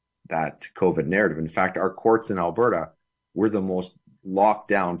that COVID narrative. In fact, our courts in Alberta were the most locked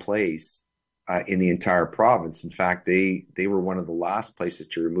down place in the entire province. In fact, they were one of the last places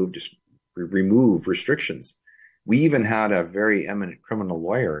to remove restrictions. We even had a very eminent criminal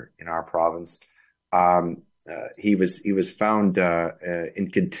lawyer in our province. He was found in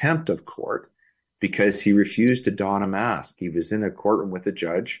contempt of court because he refused to don a mask. He was in a courtroom with a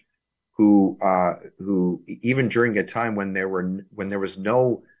judge who even during a time when there was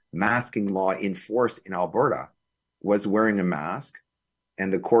no masking law in force in Alberta, was wearing a mask.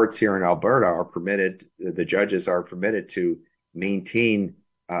 And the courts here in Alberta the judges are permitted to maintain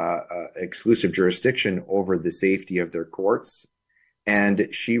exclusive jurisdiction over the safety of their courts. And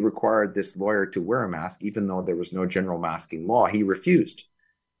she required this lawyer to wear a mask, even though there was no general masking law. He refused.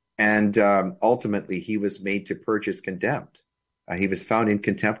 And ultimately, he was made to purge his contempt. He was found in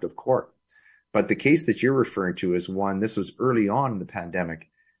contempt of court. But the case that you're referring to is this was early on in the pandemic.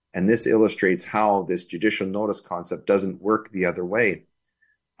 And this illustrates how this judicial notice concept doesn't work the other way.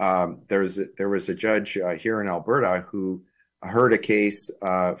 There was a judge here in Alberta who heard a case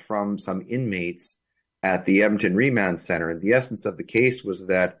from some inmates at the Edmonton Remand Center. And the essence of the case was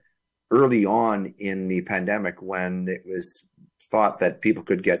that early on in the pandemic, when it was thought that people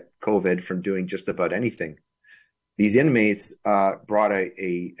could get COVID from doing just about anything, these inmates brought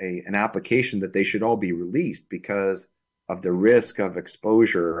an application that they should all be released because of the risk of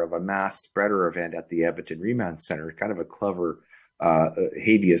exposure of a mass spreader event at the Edmonton Remand Center. Kind of a clever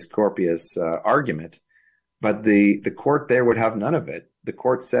habeas corpus argument. But the court there would have none of it. The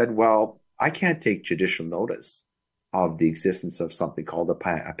court said, well, I can't take judicial notice of the existence of something called a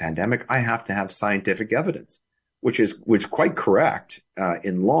pandemic. I have to have scientific evidence, which is quite correct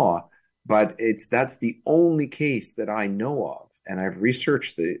in law. But that's the only case that I know of, and I've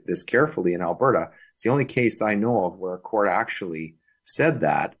researched this carefully in Alberta. It's the only case I know of where a court actually said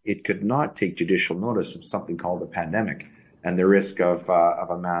that it could not take judicial notice of something called a pandemic and the risk of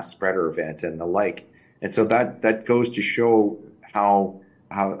a mass spreader event and the like. And so that goes to show how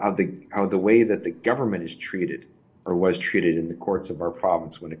the way that the government is treated or was treated in the courts of our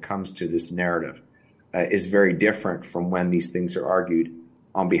province when it comes to this narrative is very different from when these things are argued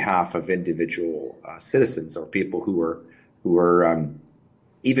on behalf of individual citizens or people who are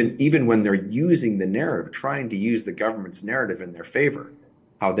even when they're using the narrative, trying to use the government's narrative in their favor,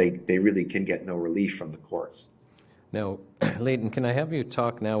 how they really can get no relief from the courts. Now, Leighton, can I have you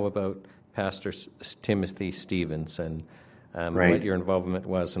talk now about Pastor Timothy Stevens and Right. what your involvement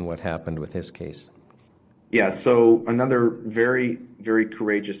was and what happened with his case? Yeah, so another very, very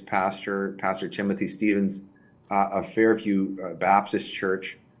courageous pastor, Pastor Timothy Stevens of Fairview Baptist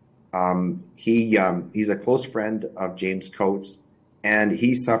Church. He's a close friend of James Coates, and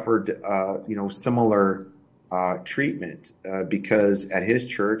he suffered, similar treatment because at his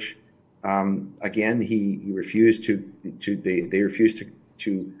church, again, he refused they refused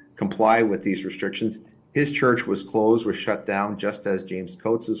to comply with these restrictions. His church was closed, was shut down, just as James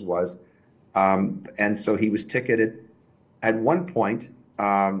Coates's was. And so he was ticketed. At one point,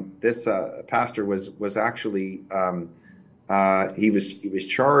 this pastor was actually he was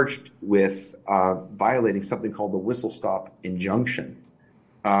charged with violating something called the whistle stop injunction,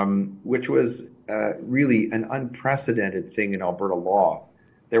 which was really an unprecedented thing in Alberta law.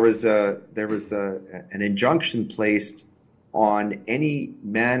 There was an injunction placed on any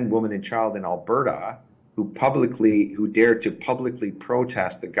man, woman, and child in Alberta who dared to publicly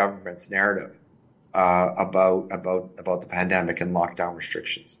protest the government's narrative about the pandemic and lockdown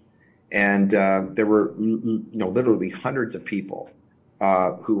restrictions. And there were literally hundreds of people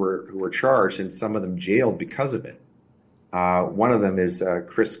who were charged, and some of them jailed because of it. One of them is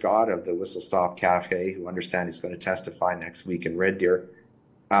Chris Scott of the Whistle Stop Cafe, who I understand is going to testify next week in Red Deer.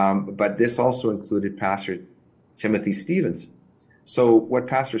 But this also included Pastor Timothy Stevens. So what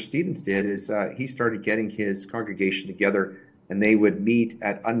Pastor Stevens did is he started getting his congregation together, and they would meet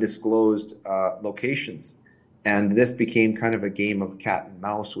at undisclosed locations. And this became kind of a game of cat and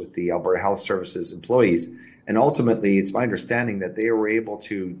mouse with the Alberta Health Services employees. And ultimately, it's my understanding that they were able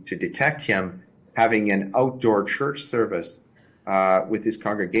to detect him having an outdoor church service with his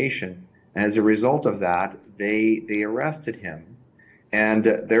congregation. And as a result of that, they arrested him. And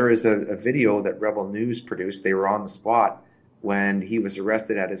there is a video that Rebel News produced. They were on the spot when he was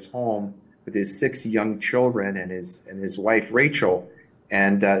arrested at his home with his 6 young children and his wife Rachel.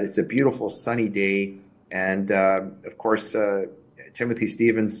 And it's a beautiful sunny day. And of course, Timothy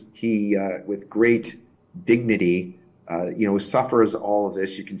Stevens, he with great dignity, suffers all of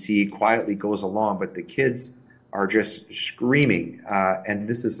this. You can see he quietly goes along, but the kids are just screaming. And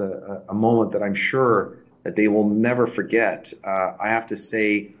this is a moment that I'm sure that they will never forget. I have to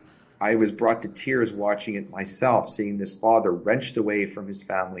say, I was brought to tears watching it myself, seeing this father wrenched away from his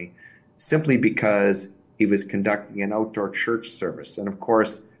family simply because he was conducting an outdoor church service. And of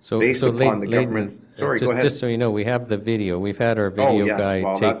course, based upon the government's... Sorry, go ahead. Just so you know, we have the video. We've had our video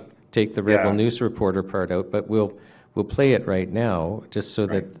guy take the Rebel News reporter part out, but we'll play it right now just so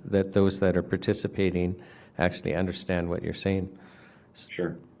that those that are participating actually understand what you're saying.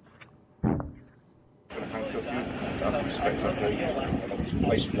 Sure.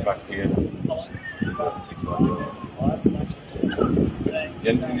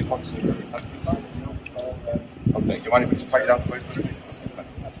 Okay, do you want to just fight it out, please? Do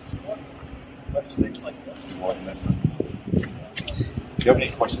you have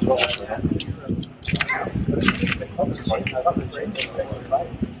any questions about this?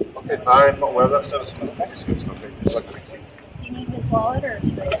 Okay, I'm not aware of that, so it's going to discuss. Okay, just like to see. Does he need his wallet or?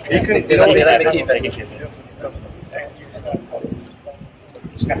 You can let me keep it.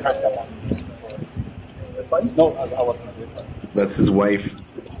 No, I wasn't. That's his wife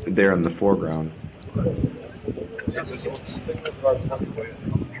there in the foreground. That's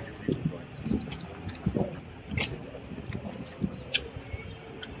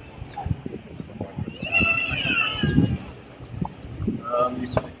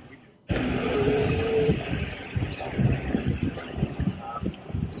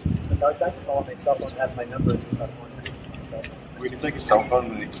all my cell phone has my numbers and stuff on it. So. We can take a cell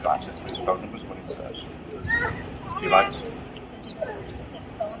phone and you can access his phone numbers when it's if you like.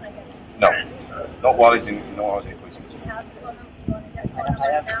 No, not while he's in. No, while he's in prison.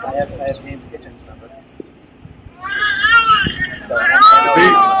 I have James Kitchen's number. So If he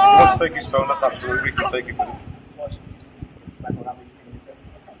wants to take his phone, that's absolutely, we can take it with him. I'm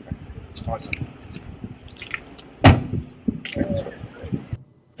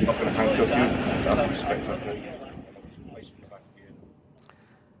not going to handcuff you. Out of respect, okay.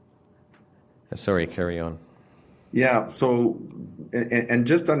 Sorry, carry on. Yeah, so, and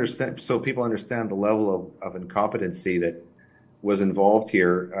just understand, so people understand the level of incompetency that was involved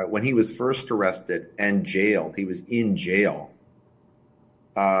here. When he was first arrested and jailed, he was in jail.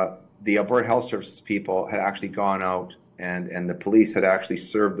 The Alberta Health Services people had actually gone out and the police had actually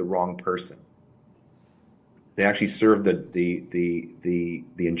served the wrong person. They actually served the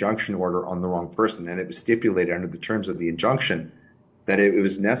injunction order on the wrong person, and it was stipulated under the terms of the injunction that it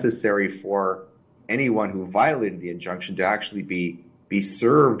was necessary for anyone who violated the injunction to actually be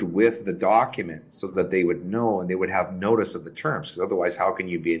served with the document so that they would know and they would have notice of the terms, because otherwise how can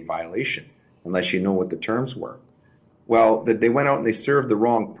you be in violation unless you know what the terms were? Well, they went out and they served the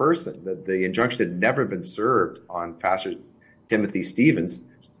wrong person. The injunction had never been served on Pastor Timothy Stevens.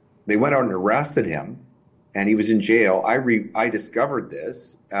 They went out and arrested him, and he was in jail. I discovered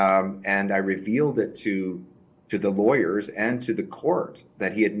this, and I revealed it to the lawyers and to the court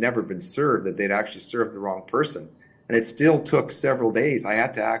that he had never been served, that they'd actually served the wrong person. And it still took several days. I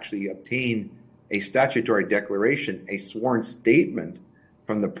had to actually obtain a statutory declaration, a sworn statement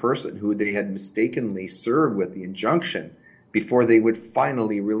from the person who they had mistakenly served with the injunction before they would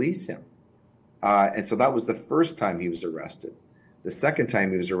finally release him. And so that was the first time he was arrested. The second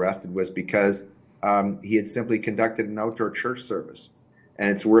time he was arrested was because he had simply conducted an outdoor church service. And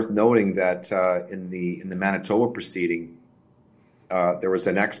it's worth noting that in the Manitoba proceeding, there was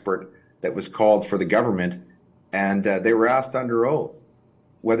an expert that was called for the government, and they were asked under oath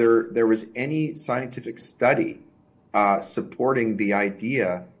whether there was any scientific study supporting the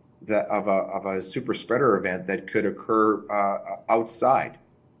idea that of a super spreader event that could occur outside.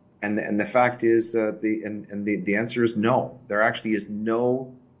 And the fact is, the answer is no. There actually is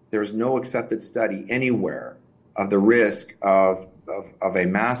there's no accepted study anywhere of the risk of a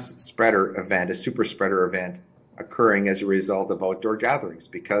mass spreader event, a super spreader event, occurring as a result of outdoor gatherings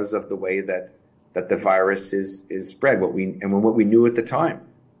because of the way that the virus is spread. What we knew at the time.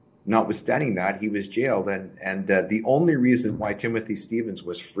 Notwithstanding that, he was jailed, and the only reason why Timothy Stevens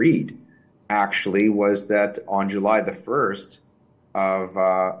was freed, actually, was that on July the 1st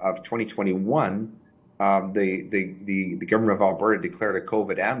of 2021, the government of Alberta declared a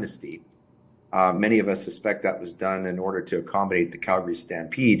COVID amnesty. Many of us suspect that was done in order to accommodate the Calgary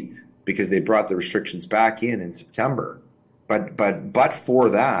Stampede, because they brought the restrictions back in September. But for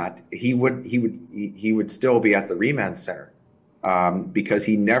that, he would still be at the remand center. Because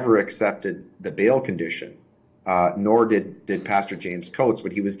he never accepted the bail condition, nor did Pastor James Coates,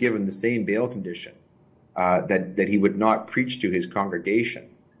 but he was given the same bail condition that he would not preach to his congregation,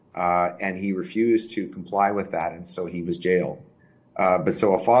 and he refused to comply with that, and so he was jailed. But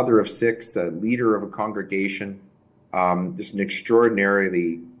so a father of six, a leader of a congregation, just an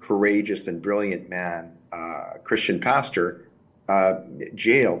extraordinarily courageous and brilliant man, Christian pastor,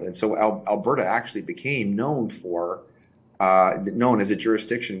 jailed, and so Alberta actually became known as a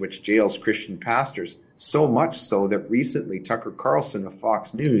jurisdiction which jails Christian pastors, so much so that recently Tucker Carlson of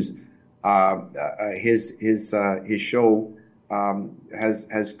Fox News, his show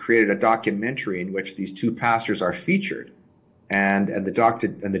has created a documentary in which these two pastors are featured, and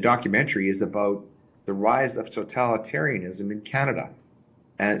the documentary is about the rise of totalitarianism in Canada.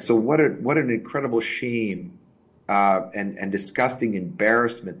 And so what an incredible shame and disgusting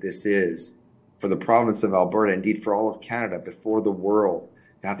embarrassment this is for the province of Alberta, indeed for all of Canada, before the world,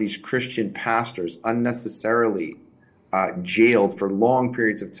 to have these Christian pastors unnecessarily jailed for long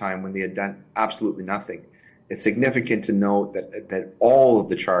periods of time when they had done absolutely nothing. It's significant to note that all of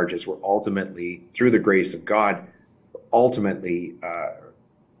the charges were ultimately, through the grace of God, ultimately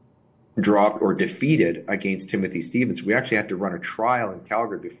dropped or defeated against Timothy Stevens. We actually had to run a trial in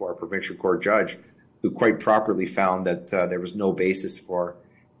Calgary before a provincial court judge who quite properly found that there was no basis for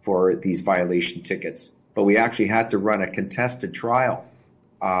these violation tickets. But we actually had to run a contested trial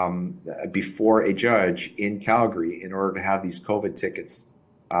before a judge in Calgary in order to have these COVID tickets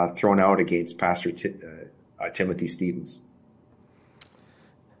thrown out against Pastor Timothy Stevens.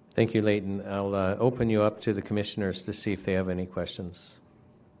 Thank you, Leighton. I'll open you up to the commissioners to see if they have any questions.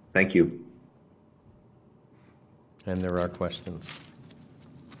 Thank you. And there are questions.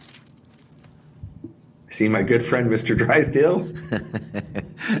 See my good friend, Mr. Drysdale.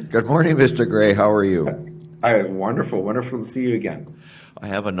 Good morning, Mr. Gray. How are you? Wonderful to see you again. I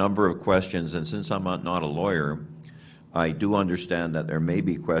have a number of questions, and since I'm not a lawyer, I do understand that there may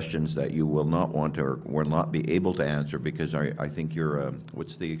be questions that you will not want to or will not be able to answer because I think you're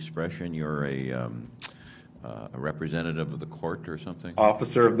what's the expression? You're a representative of the court or something?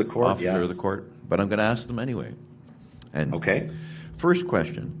 Officer of the court, Officer yes. of the court. But I'm going to ask them anyway. And okay. First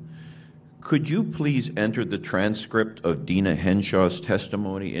question. Could you please enter the transcript of Dina Henshaw's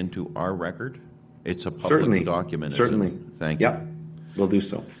testimony into our record? It's a public document. Certainly. Thank you. Yep, we'll do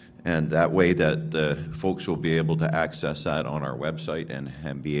so. And that way that the folks will be able to access that on our website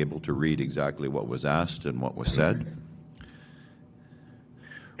and be able to read exactly what was asked and what was said.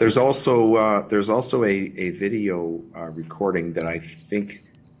 There's also a video recording that I think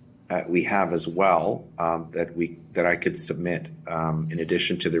we have as well, that I could submit in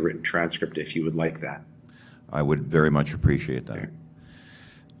addition to the written transcript if you would like that. I would very much appreciate that.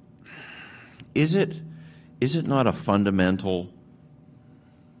 Is it not a fundamental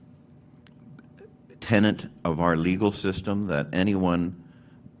tenet of our legal system that anyone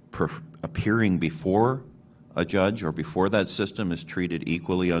appearing before a judge or before that system is treated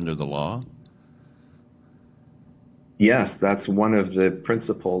equally under the law? Yes, that's one of the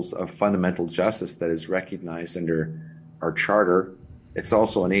principles of fundamental justice that is recognized under our charter. It's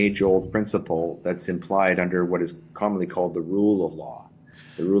also an age-old principle that's implied under what is commonly called the rule of law.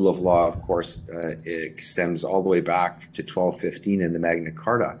 The rule of law, of course, it stems all the way back to 1215 in the Magna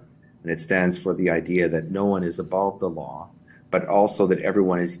Carta, and it stands for the idea that no one is above the law, but also that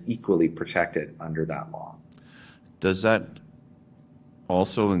everyone is equally protected under that law. Does that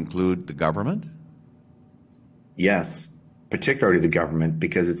also include the government? Yes, particularly the government,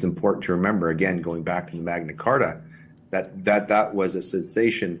 because it's important to remember, again, going back to the Magna Carta, that was a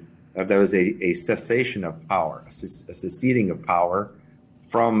cessation, that was a cessation of power, a seceding of power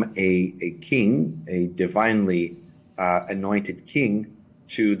from a king, a divinely anointed king,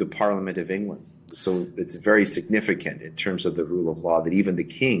 to the Parliament of England. So it's very significant in terms of the rule of law that even the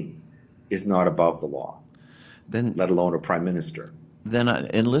king is not above the law, then, let alone a prime minister. Then,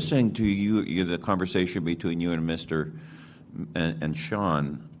 in listening to you, the conversation between you and Mr. and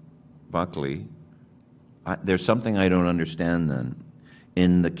Sean Buckley, there's something I don't understand. Then,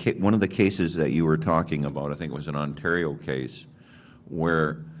 in one of the cases that you were talking about, I think it was an Ontario case,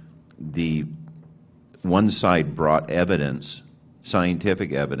 where the one side brought evidence,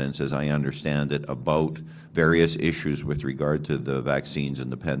 scientific evidence, as I understand it, about various issues with regard to the vaccines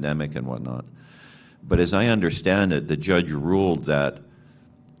and the pandemic and whatnot. But as I understand it, the judge ruled that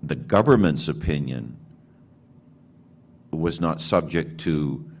the government's opinion was not subject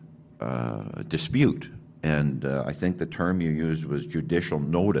to dispute. And I think the term you used was judicial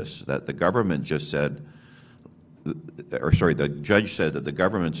notice, that the government just said, the judge said that the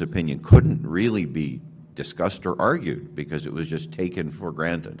government's opinion couldn't really be discussed or argued because it was just taken for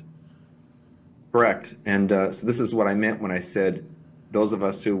granted. Correct. And so this is what I meant when I said those of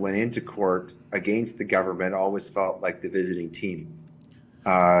us who went into court against the government always felt like the visiting team,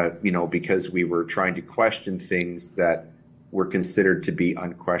 because we were trying to question things that were considered to be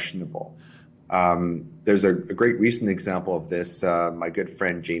unquestionable. There's a great recent example of this. My good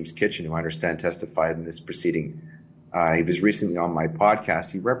friend James Kitchen, who I understand testified in this proceeding, he was recently on my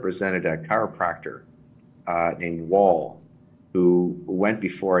podcast. He represented a chiropractor named Wall, who went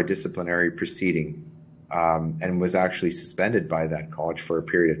before a disciplinary proceeding and was actually suspended by that college for a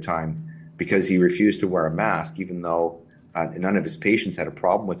period of time because he refused to wear a mask, even though none of his patients had a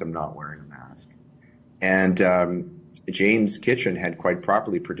problem with him not wearing a mask. And James Kitchen had quite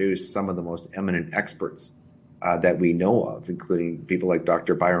properly produced some of the most eminent experts that we know of, including people like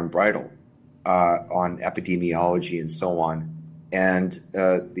Dr. Byron Bridle on epidemiology and so on. And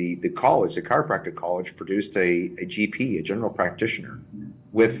the college, the chiropractic college, produced a GP, a general practitioner,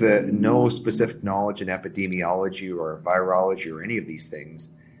 with no specific knowledge in epidemiology or virology or any of these things.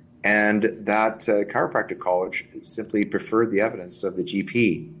 And that chiropractic college simply preferred the evidence of the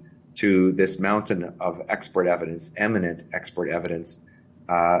GP to this mountain of expert evidence, eminent expert evidence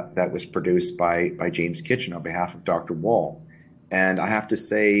that was produced by James Kitchen on behalf of Dr. Wall. And I have to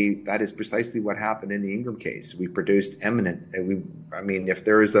say that is precisely what happened in the Ingram case. We produced eminent, if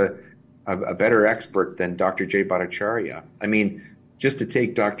there is a better expert than Dr. J. Bhattacharya, just to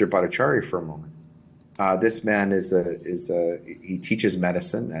take Dr. Bhattacharya for a moment, this man he teaches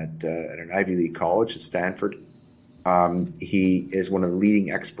medicine at an Ivy League college at Stanford. He is one of the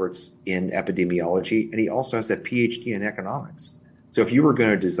leading experts in epidemiology, and he also has a PhD in economics. So if you were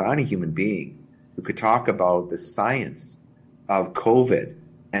going to design a human being who could talk about the science of COVID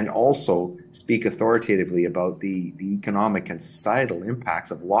and also speak authoritatively about the economic and societal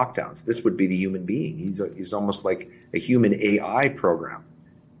impacts of lockdowns, this would be the human being. He's almost like a human AI program.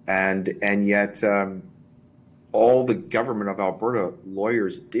 And yet all the government of Alberta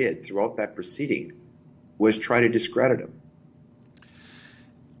lawyers did throughout that proceeding was try to discredit him.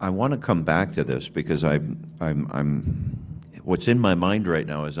 I want to come back to this because I'm what's in my mind right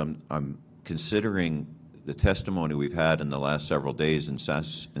now is I'm considering the testimony we've had in the last several days in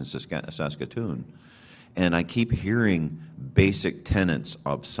Saskatoon, and I keep hearing basic tenets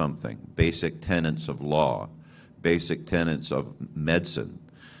of something, basic tenets of law, basic tenets of medicine,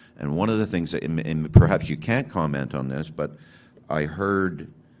 And one of the things that, and perhaps you can't comment on this, but I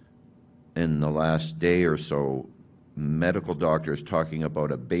heard in the last day or so medical doctors talking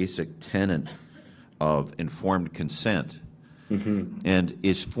about a basic tenet of informed consent. And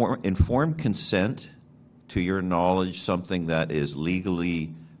is informed consent, to your knowledge, something that is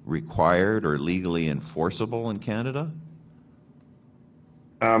legally required or legally enforceable in Canada?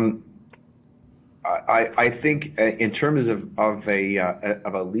 I think in terms of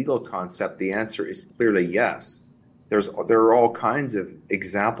a legal concept, the answer is clearly yes. There are all kinds of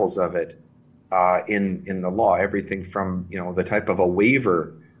examples of it in the law. Everything from the type of a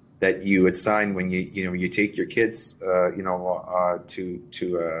waiver that you would sign when you take your kids to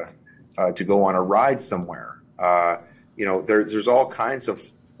go on a ride somewhere. There's all kinds of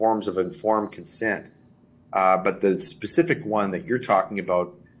forms of informed consent, but the specific one that you're talking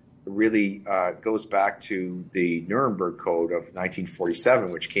about really goes back to the Nuremberg Code of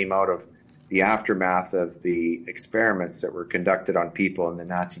 1947, which came out of the aftermath of the experiments that were conducted on people in the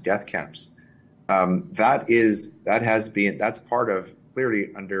Nazi death camps. That's part of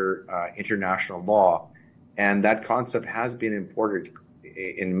clearly under international law, and that concept has been imported,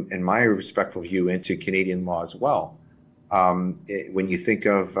 in my respectful view, into Canadian law as well. When you think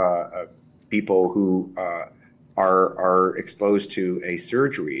of people who are exposed to a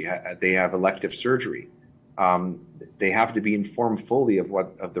surgery, they have elective surgery. They have to be informed fully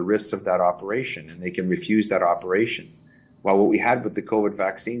of the risks of that operation, and they can refuse that operation. Well, what we had with the COVID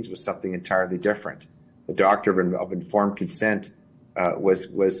vaccines was something entirely different. The doctrine of informed consent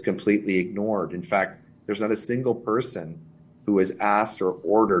was completely ignored. In fact, there's not a single person who was asked or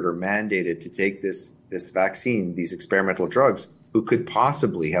ordered or mandated to take this vaccine, these experimental drugs, who could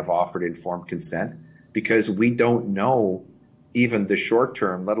possibly have offered informed consent, because we don't know even the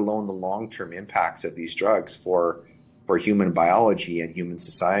short-term, let alone the long-term impacts of these drugs for human biology and human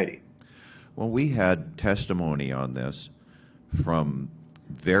society. Well, we had testimony on this from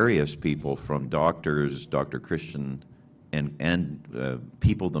various people, from doctors, Dr. Christian, and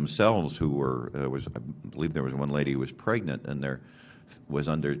people themselves who were, I believe there was one lady who was pregnant and there was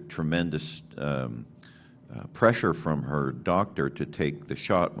under tremendous pressure from her doctor to take the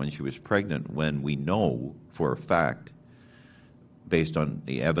shot when she was pregnant, when we know for a fact, based on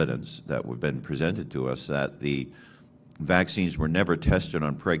the evidence that would have been presented to us, that the vaccines were never tested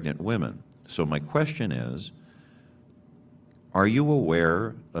on pregnant women. So my question is, are you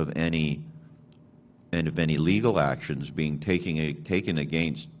aware of any legal actions being taken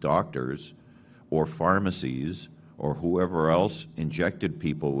against doctors or pharmacies or whoever else injected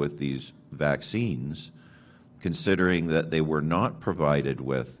people with these vaccines, considering that they were not provided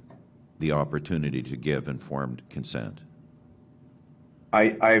with the opportunity to give informed consent?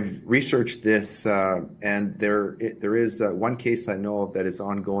 I've researched this, and there is one case I know of that is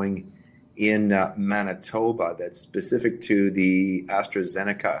ongoing in Manitoba that's specific to the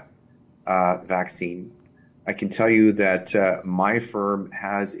AstraZeneca vaccine. I can tell you that my firm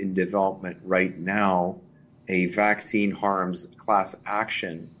has in development right now a vaccine harms class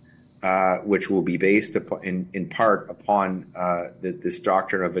action, which will be based upon, in part upon this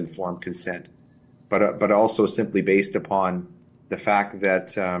doctrine of informed consent, but also simply based upon the fact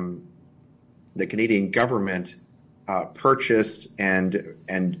that the Canadian government purchased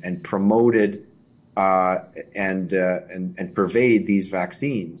and promoted and purveyed these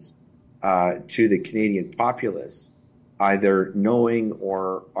vaccines to the Canadian populace, either knowing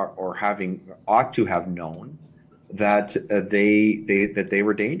or having ought to have known that they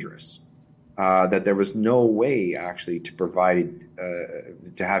were dangerous, that there was no way actually to provide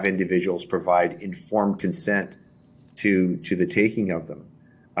to have individuals provide informed consent to the taking of them.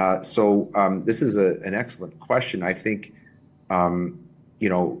 So this is an excellent question. I think early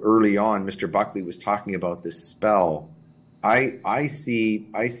on, Mr. Buckley was talking about this spell. I see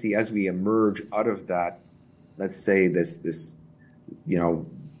as we emerge out of that, let's say this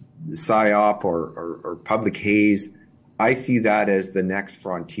psyop or public haze, I see that as the next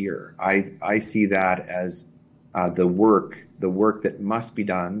frontier. I see that as the work that must be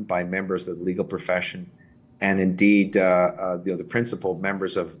done by members of the legal profession, and indeed the principal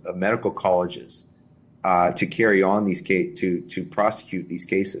members of medical colleges to carry on these to prosecute these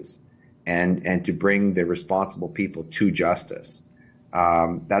cases and to bring the responsible people to justice.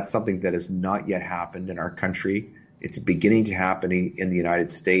 That's something that has not yet happened in our country. It's beginning to happen in the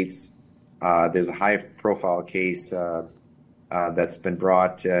United States. There's a high-profile case that's been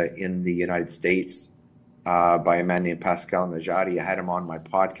brought in the United States by a man named Pascal Najati. I had him on my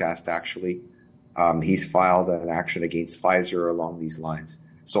podcast, actually. He's filed an action against Pfizer along these lines.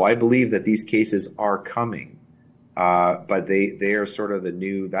 So I believe that these cases are coming. but they are sort of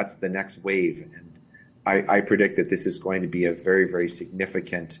that's the next wave. And I predict that this is going to be a very, very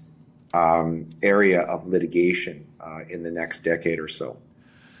significant area of litigation in the next decade or so.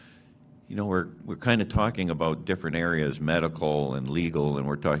 You know, we're kind of talking about different areas, medical and legal, and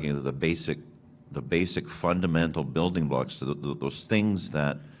we're talking about the basic fundamental building blocks, those things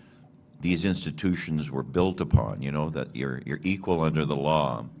that these institutions were built upon. You know, that you're equal under the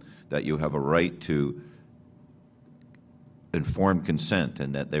law, that you have a right to informed consent,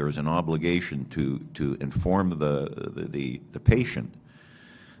 and that there is an obligation to inform the patient.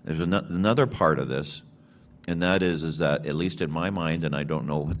 There's another part of this, and that is that, at least in my mind, and I don't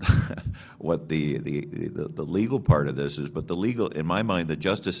know what the legal part of this is, but in my mind, the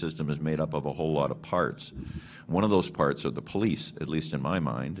justice system is made up of a whole lot of parts. One of those parts are the police, at least in my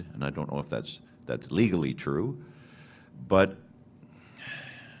mind, and I don't know if that's legally true, but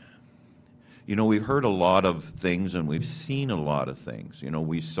you know, we've heard a lot of things and we've seen a lot of things. You know,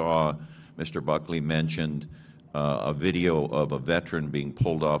 we saw, Mr. Buckley mentioned a video of a veteran being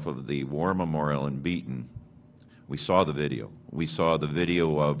pulled off of the War Memorial and beaten. We saw the video. We saw the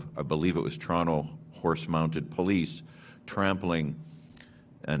video of, I believe it was Toronto horse-mounted police trampling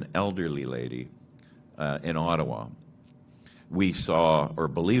an elderly lady in Ottawa. We saw, or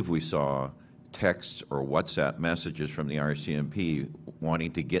believe we saw, texts or WhatsApp messages from the RCMP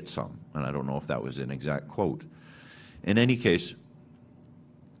wanting to get some, and I don't know if that was an exact quote. In any case,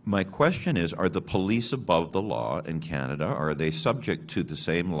 my question is, are the police above the law in Canada? Are they subject to the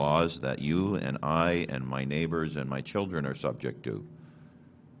same laws that you and I and my neighbors and my children are subject to?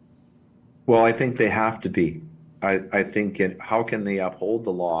 Well, I think they have to be. I think how can they uphold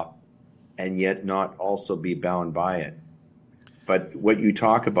the law and yet not also be bound by it? But what you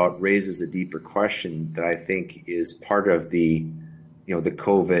talk about raises a deeper question that I think is part of the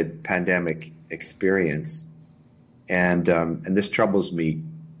COVID pandemic experience, and this troubles me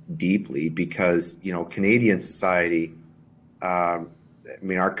deeply because Canadian society,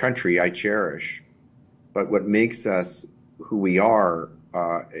 our country, I cherish, but what makes us who we are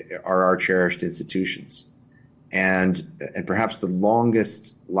our cherished institutions, and perhaps the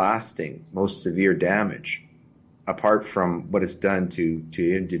longest lasting, most severe damage, apart from what it's done to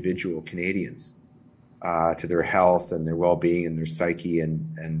individual Canadians, to their health and their well-being and their psyche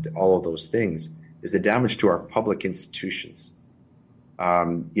and all of those things, is the damage to our public institutions.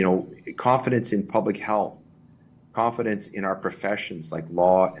 Confidence in public health, confidence in our professions like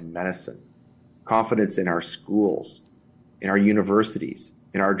law and medicine, confidence in our schools, in our universities,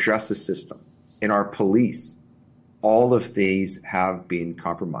 in our justice system, in our police. All of these have been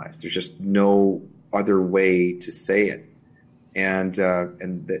compromised. There's just no other way to say it. And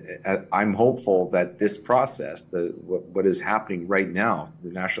I'm hopeful that this process, what is happening right now, the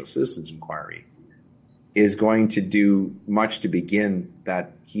National Citizens Inquiry, is going to do much to begin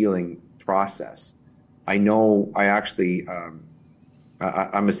that healing process. I know I'm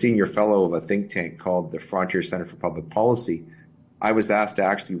a senior fellow of a think tank called the Frontier Center for Public Policy. I was asked to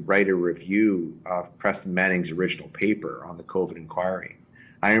actually write a review of Preston Manning's original paper on the COVID inquiry.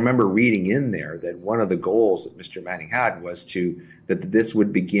 I remember reading in there that one of the goals that Mr. Manning had was that this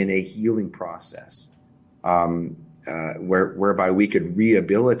would begin a healing process whereby we could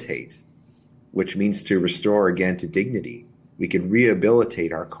rehabilitate, which means to restore again to dignity. We could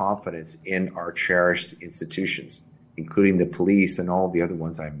rehabilitate our confidence in our cherished institutions, including the police and all the other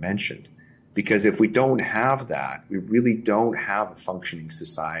ones I mentioned. Because if we don't have that, we really don't have a functioning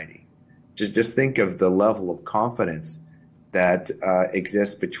society. Just think of the level of confidence that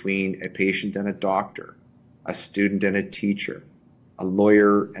exists between a patient and a doctor, a student and a teacher, a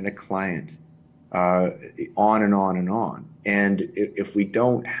lawyer and a client, on and on and on. And if we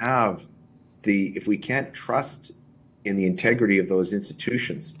don't have if we can't trust in the integrity of those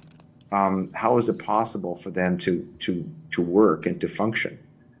institutions, how is it possible for them to work and to function?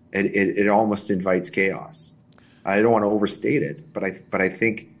 It almost invites chaos. I don't want to overstate it, but I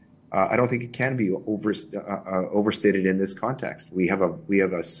think I don't think it can be overstated in this context. We have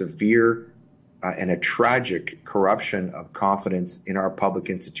a severe and a tragic corruption of confidence in our public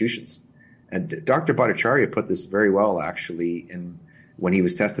institutions. And Dr. Bhattacharya put this very well, actually, when he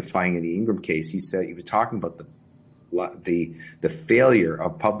was testifying in the Ingram case. He said he was talking about the failure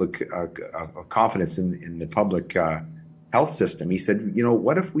of public of confidence in the public health system. He said,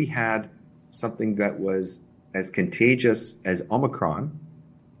 what if we had something that was as contagious as Omicron,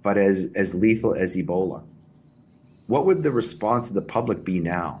 but as lethal as Ebola? What would the response of the public be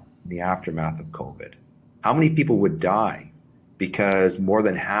now in the aftermath of COVID? How many people would die because more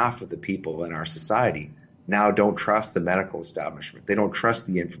than half of the people in our society now don't trust the medical establishment? They don't trust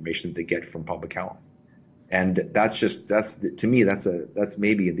the information that they get from public health. And to me, that's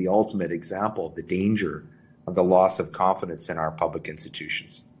maybe the ultimate example of the danger of the loss of confidence in our public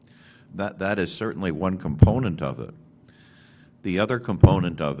institutions. That is certainly one component of it. The other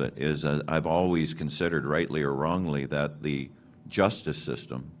component of it is, I've always considered, rightly or wrongly, that the justice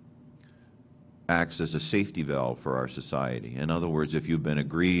system acts as a safety valve for our society. In other words, if you've been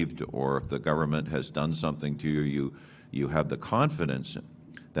aggrieved or if the government has done something to you, you have the confidence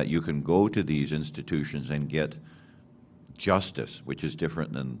that you can go to these institutions and get justice, which is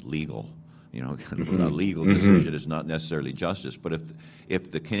different than legal. You know, a legal decision is not necessarily justice. But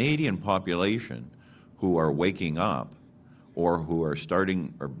if the Canadian population who are waking up or who are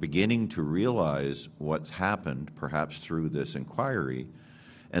starting or beginning to realize what's happened, perhaps through this inquiry,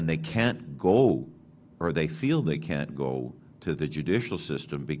 and they can't go, or they feel they can't go to the judicial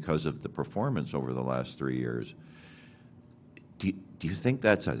system because of the performance over the last 3 years, do you think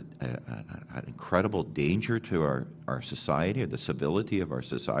that's an incredible danger to our society or the civility of our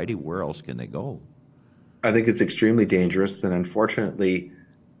society? Where else can they go? I think it's extremely dangerous, and unfortunately,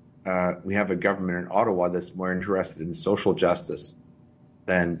 we have a government in Ottawa that's more interested in social justice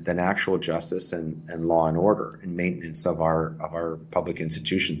than actual justice and law and order and maintenance of our public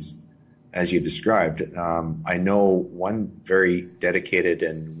institutions, as you described. I know one very dedicated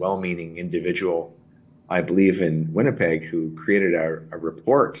and well-meaning individual, I believe in Winnipeg, who created a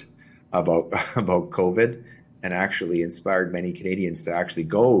report about COVID and actually inspired many Canadians to actually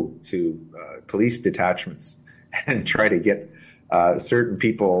go to police detachments and try to get certain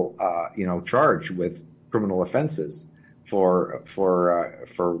people, charged with criminal offenses for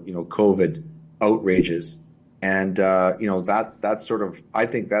COVID outrages, and that sort of, I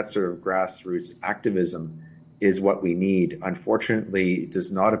think that sort of grassroots activism is what we need. Unfortunately, it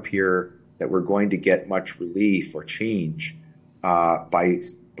does not appear that we're going to get much relief or change by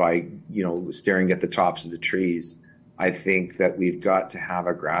staring at the tops of the trees. I think that we've got to have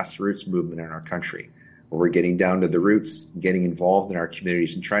a grassroots movement in our country where we're getting down to the roots, getting involved in our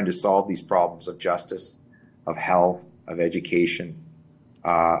communities and trying to solve these problems of justice, of health, of education,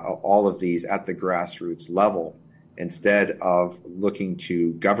 all of these at the grassroots level, instead of looking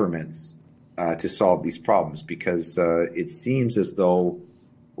to governments to solve these problems. Because it seems as though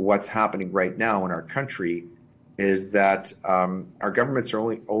what's happening right now in our country is that our governments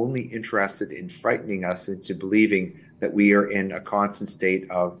are only interested in frightening us into believing that we are in a constant state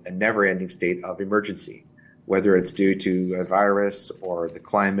of a never-ending state of emergency, whether it's due to a virus or the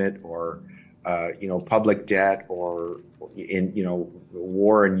climate or public debt or in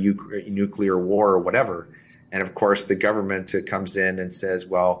war and nuclear war or whatever. And of course, the government comes in and says,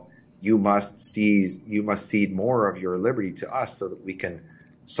 well, you must cede more of your liberty to us so that we can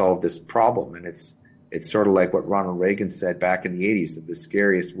solve this problem. And it's sort of like what Ronald Reagan said back in the 80s, that the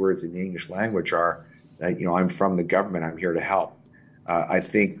scariest words in the English language are, I'm from the government, I'm here to help. I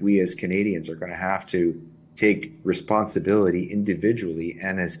think we as Canadians are going to have to take responsibility individually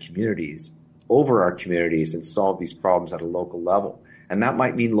and as communities over our communities and solve these problems at a local level. And that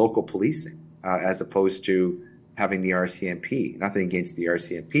might mean local policing as opposed to having the RCMP. Nothing against the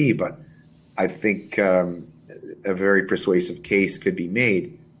RCMP, but I think a very persuasive case could be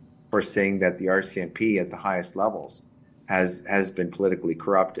made for saying that the RCMP at the highest levels has been politically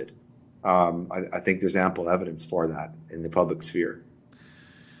corrupted. I think there's ample evidence for that in the public sphere.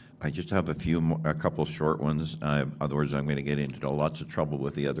 I just have a couple short ones. Otherwise, I'm going to get into lots of trouble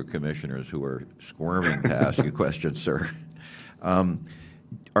with the other commissioners who are squirming to ask you questions, sir.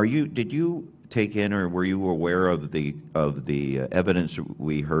 Did you take in, or were you aware of the evidence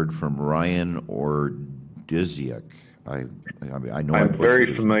we heard from Ryan or Diziak? I know I'm very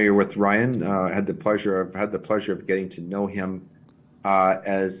familiar with Ryan. I've had the pleasure of getting to know him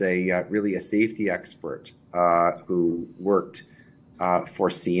as really a safety expert who worked for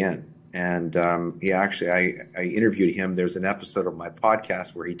CN. And I interviewed him. There's an episode of my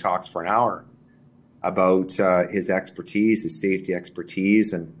podcast where he talks for an hour about his expertise, his safety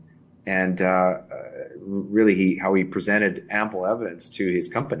expertise, and really how he presented ample evidence to his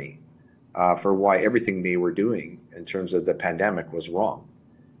company for why everything they were doing in terms of the pandemic was wrong.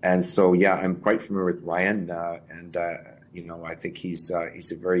 And so, yeah, I'm quite familiar with Ryan, and I think he's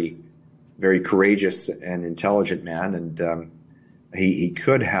a very, very courageous and intelligent man, and he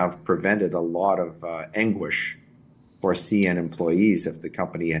could have prevented a lot of anguish for CN employees if the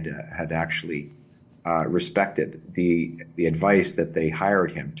company had actually respected the advice that they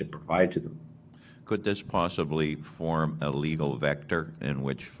hired him to provide to them. Could this possibly form a legal vector in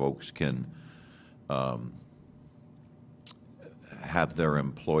which folks can have their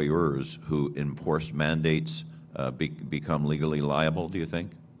employers who enforce mandates become legally liable, do you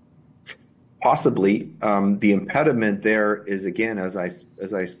think? Possibly. The impediment there is, again, as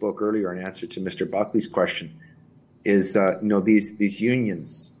I spoke earlier in answer to Mr. Buckley's question, is these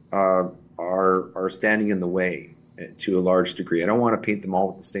unions are standing in the way to a large degree. I don't want to paint them all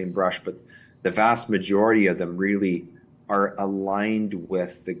with the same brush, but the vast majority of them really are aligned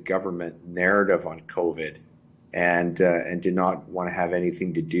with the government narrative on COVID, and do not want to have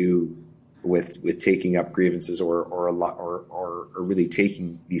anything to do with taking up grievances or really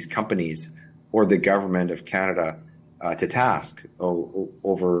taking these companies or the government of Canada to task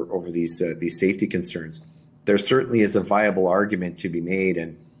over these safety concerns. There certainly is a viable argument to be made,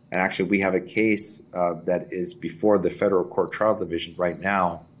 and actually we have a case that is before the Federal Court Trial Division right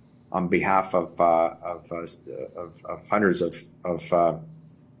now on behalf of hundreds of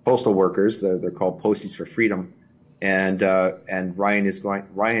postal workers. They're called Posties for Freedom, and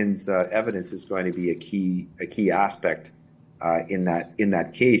Ryan's evidence is going to be a key aspect in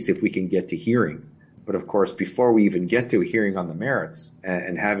that case if we can get to hearing. But of course, before we even get to a hearing on the merits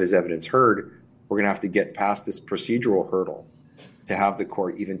and have his evidence heard, we're going to have to get past this procedural hurdle to have the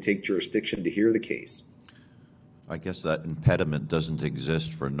court even take jurisdiction to hear the case. I guess that impediment doesn't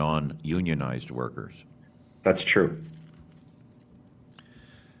exist for non-unionized workers. That's true.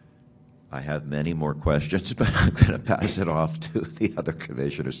 I have many more questions, but I'm going to pass it off to the other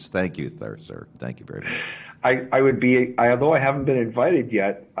commissioners. Thank you, sir. Thank you very much. Although I haven't been invited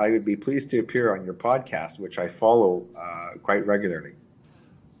yet, I would be pleased to appear on your podcast, which I follow quite regularly.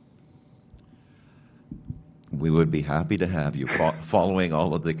 We would be happy to have you following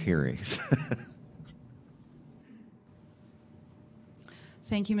all of the hearings.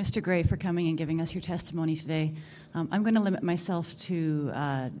 Thank you, Mr. Gray, for coming and giving us your testimony today. I'm going to limit myself to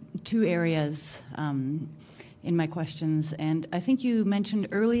 2 areas in my questions. And I think you mentioned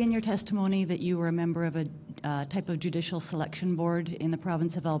early in your testimony that you were a member of a type of judicial selection board in the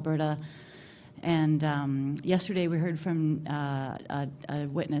province of Alberta. And yesterday we heard from a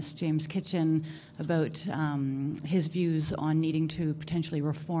witness, James Kitchen, about his views on needing to potentially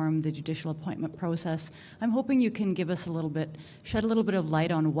reform the judicial appointment process. I'm hoping you can give us shed a little bit of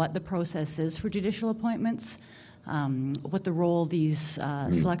light on what the process is for judicial appointments, what the role these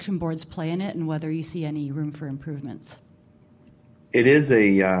selection boards play in it, and whether you see any room for improvements. It is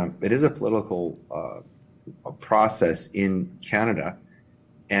a political process in Canada.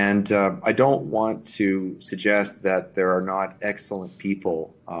 And I don't want to suggest that there are not excellent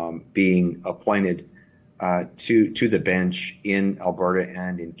people being appointed to the bench in Alberta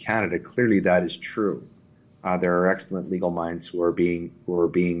and in Canada. Clearly, that is true. There are excellent legal minds who are being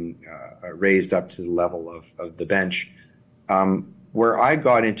raised up to the level of the bench. Where I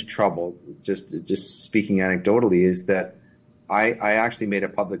got into trouble, just speaking anecdotally, is that I actually made a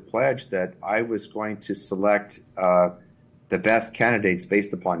public pledge that I was going to select the best candidates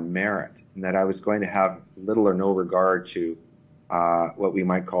based upon merit, and that I was going to have little or no regard to what we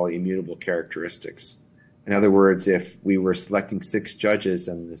might call immutable characteristics. In other words, if we were selecting 6 judges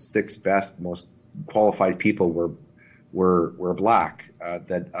and the 6 best, most qualified people were black,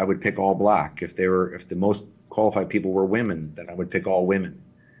 that I would pick all black. If the most qualified people were women, then I would pick all women.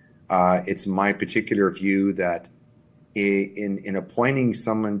 It's my particular view that in appointing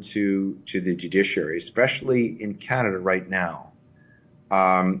someone to the judiciary, especially in Canada right now,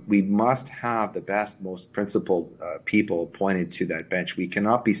 we must have the best, most principled people appointed to that bench. We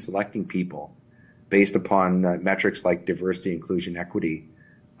cannot be selecting people based upon metrics like diversity, inclusion, equity,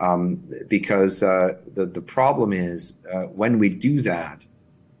 because the problem is when we do that,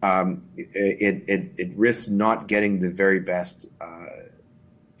 it risks not getting the very best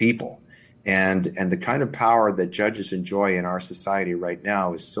people. And the kind of power that judges enjoy in our society right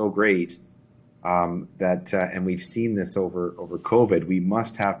now is so great that, and we've seen this over COVID, we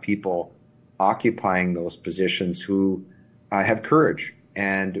must have people occupying those positions who have courage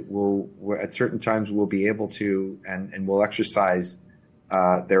and will at certain times will be able to and will exercise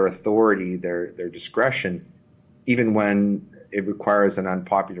their authority, their discretion, even when it requires an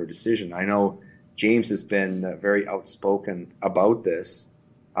unpopular decision. I know James has been very outspoken about this.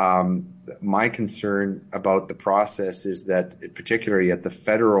 My concern about the process is that, particularly at the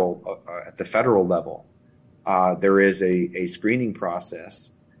federal level, there is a screening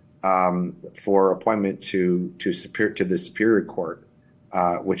process for appointment to the Superior Court,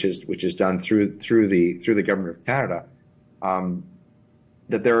 which is done through the Government of Canada.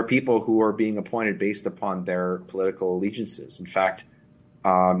 That there are people who are being appointed based upon their political allegiances. In fact,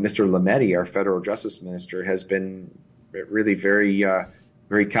 Mr. Lametti, our federal justice minister, has been really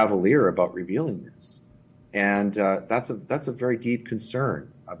very cavalier about revealing this, and that's a very deep concern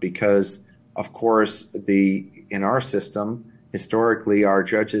because, of course, in our system, historically, our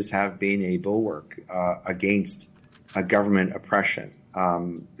judges have been a bulwark against government oppression.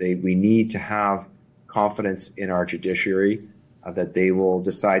 We need to have confidence in our judiciary that they will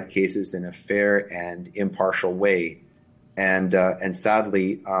decide cases in a fair and impartial way. And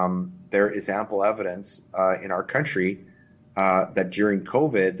sadly, there is ample evidence in our country that during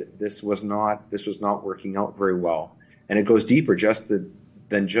COVID, this was not working out very well. And it goes deeper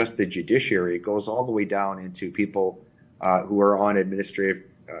than just the judiciary. It goes all the way down into people who are on administrative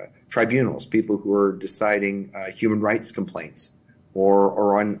tribunals, people who are deciding human rights complaints,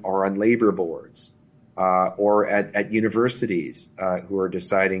 or on labor boards, or at universities who are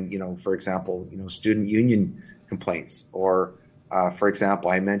deciding, for example, student union complaints, or for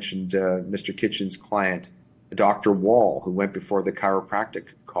example, I mentioned Mr. Kitchen's client, Dr. Wall, who went before the Chiropractic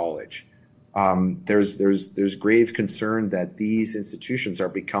College. There's grave concern that these institutions are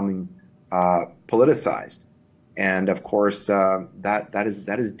becoming politicized, and of course that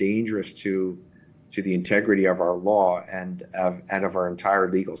is dangerous to the integrity of our law and of our entire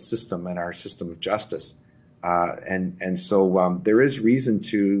legal system and our system of justice. And so there is reason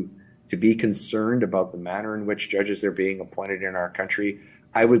to be concerned about the manner in which judges are being appointed in our country.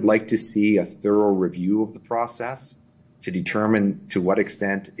 I would like to see a thorough review of the process to determine to what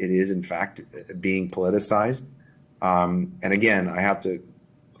extent it is in fact being politicized. And again, I have to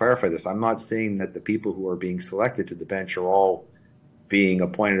clarify this. I'm not saying that the people who are being selected to the bench are all being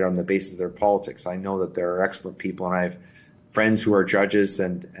appointed on the basis of their politics. I know that there are excellent people, and I have friends who are judges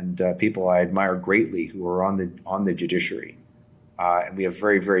and people I admire greatly who are on the judiciary. And we have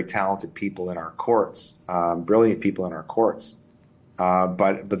very, very talented people in our courts, brilliant people in our courts.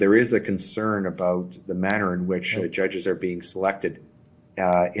 But there is a concern about the manner in which judges are being selected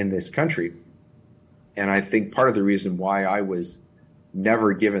in this country. And I think part of the reason why I was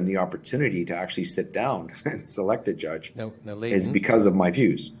never given the opportunity to actually sit down and select a judge is because of my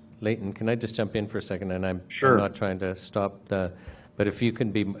views. Leighton, can I just jump in for a second? And I'm not trying to stop but if you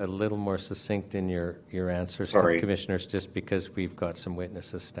can be a little more succinct in your answers to commissioners, just because we've got some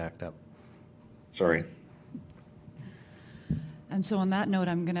witnesses stacked up. Sorry. And so on that note,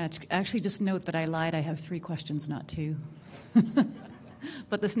 I'm going to actually just note that I lied. I have 3 questions, not 2.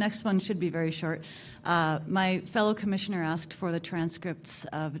 But this next one should be very short. My fellow commissioner asked for the transcripts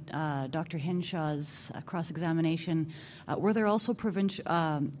of Dr. Hinshaw's cross-examination. Were there also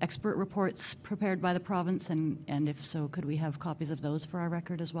expert reports prepared by the province? And if so, could we have copies of those for our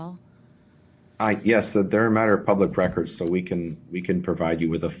record as well? Yes, they're a matter of public records, so we can provide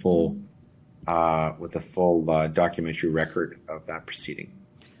you with a full documentary record of that proceeding.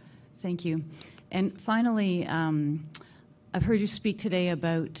 Thank you. And finally, I've heard you speak today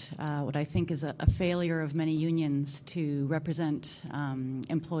about what I think is a failure of many unions to represent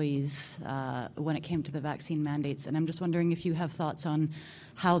employees when it came to the vaccine mandates. And I'm just wondering if you have thoughts on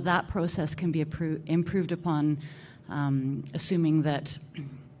how that process can be improved upon, assuming that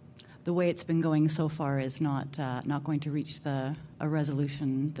the way it's been going so far is not going to reach a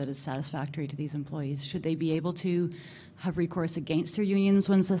resolution that is satisfactory to these employees. Should they be able to have recourse against their unions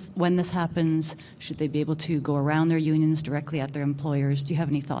when this happens? Should they be able to go around their unions directly at their employers? Do you have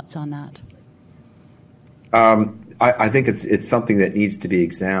any thoughts on that? I think it's something that needs to be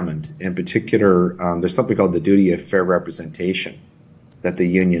examined. In particular, there's something called the duty of fair representation that the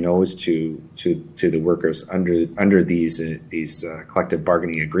union owes to the workers under these collective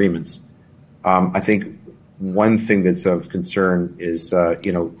bargaining agreements. I think one thing that's of concern is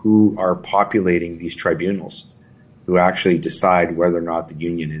who are populating these tribunals, who actually decide whether or not the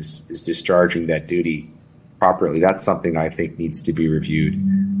union is discharging that duty properly. That's something I think needs to be reviewed.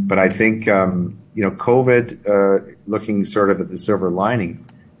 But I think COVID, looking sort of at the silver lining,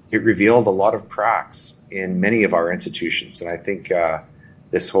 it revealed a lot of cracks in many of our institutions, and I think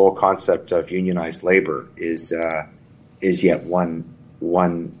this whole concept of unionized labor is yet one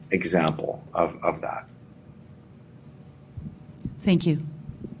example of that. Thank you.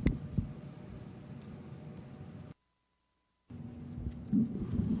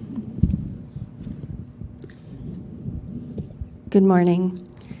 Good morning.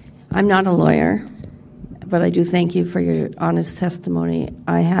 I'm not a lawyer, but I do thank you for your honest testimony.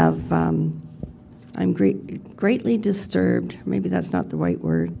 I'm greatly disturbed, maybe that's not the right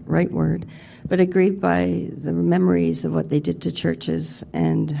word, but aggrieved by the memories of what they did to churches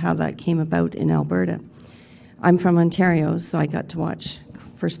and how that came about in Alberta. I'm from Ontario, so I got to watch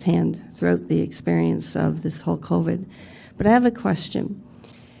firsthand throughout the experience of this whole COVID. But I have a question.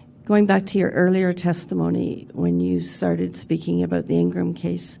 Going back to your earlier testimony when you started speaking about the Ingram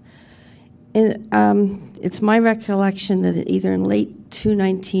case, it's my recollection that either in late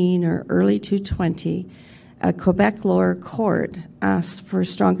 2019 or early 2020, a Quebec lower court asked for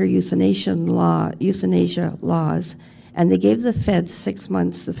stronger euthanasia laws, and they gave the feds 6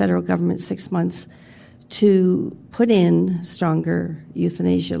 months, the federal government 6 months, to put in stronger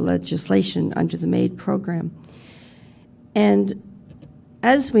euthanasia legislation under the MAID program. And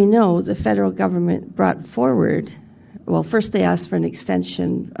as we know, the federal government brought forward, well, first they asked for an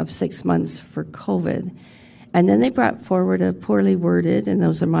extension of 6 months for COVID, and then they brought forward a poorly worded, and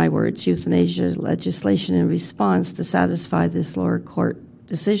those are my words, euthanasia legislation in response to satisfy this lower court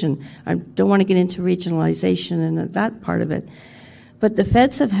decision. I don't want to get into regionalization and that part of it. But the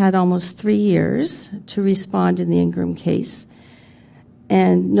feds have had almost 3 years to respond in the Ingram case,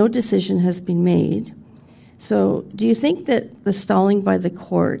 and no decision has been made. So do you think that the stalling by the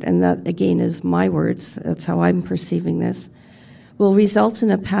court, and that again is my words, that's how I'm perceiving this, will result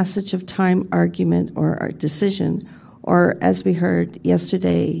in a passage of time argument or a decision, or as we heard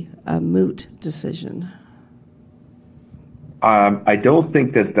yesterday, a moot decision? I don't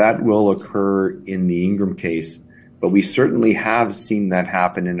think that will occur in the Ingram case, but we certainly have seen that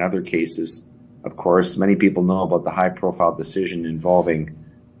happen in other cases. Of course, many people know about the high-profile decision involving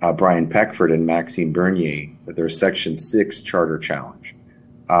Brian Peckford and Maxime Bernier with their Section 6 charter challenge.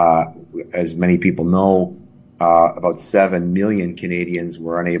 As many people know, about 7 million Canadians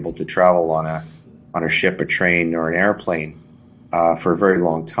were unable to travel on a ship, a train, or an airplane for a very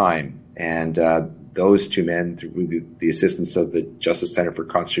long time. And those two men, through the assistance of the Justice Center for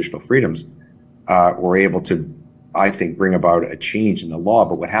Constitutional Freedoms, were able to, I think, bring about a change in the law.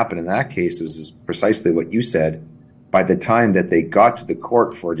 But what happened in that case was precisely what you said. By the time that they got to the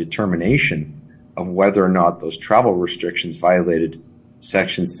court for a determination of whether or not those travel restrictions violated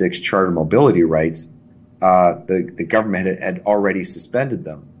Section 6 charter mobility rights, the government had already suspended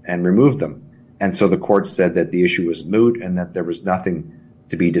them and removed them. And so the court said that the issue was moot and that there was nothing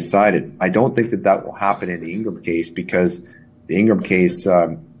to be decided. I don't think that will happen in the Ingram case, because the Ingram case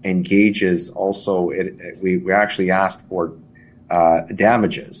engages also, we actually asked for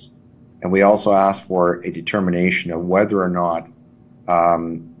damages, and we also asked for a determination of whether or not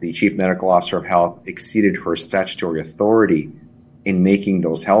the Chief Medical Officer of Health exceeded her statutory authority in making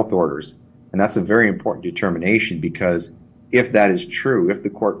those health orders. And that's a very important determination, because if that is true, if the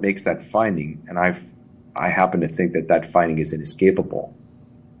court makes that finding, and I happen to think that finding is inescapable,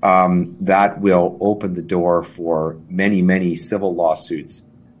 that will open the door for many, many civil lawsuits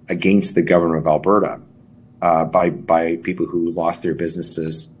against the government of Alberta by people who lost their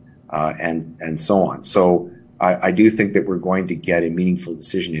businesses and so on. So I do think that we're going to get a meaningful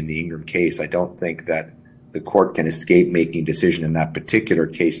decision in the Ingram case. I don't think that the court can escape making a decision in that particular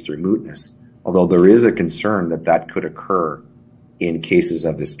case through mootness, although there is a concern that could occur in cases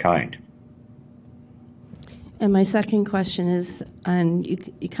of this kind. And my second question is, and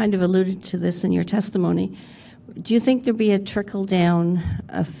you kind of alluded to this in your testimony, do you think there'd be a trickle-down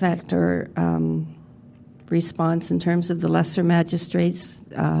effect or response in terms of the lesser magistrates,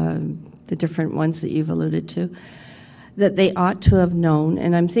 the different ones that you've alluded to, that they ought to have known?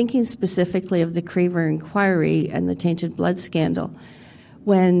 And I'm thinking specifically of the Creaver inquiry and the tainted blood scandal,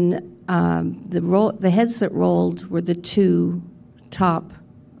 when the heads that rolled were the two top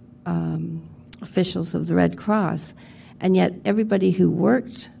officials of the Red Cross, and yet everybody who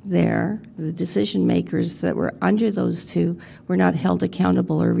worked there, the decision makers that were under those two, were not held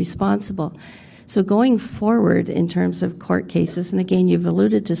accountable or responsible. So going forward in terms of court cases, and again you've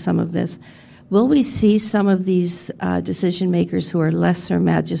alluded to some of this, will we see some of these decision makers who are lesser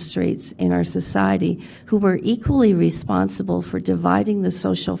magistrates in our society who were equally responsible for dividing the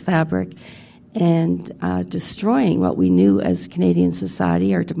social fabric and destroying what we knew as Canadian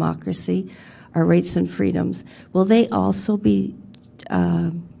society, our democracy, our rights and freedoms? Will they also be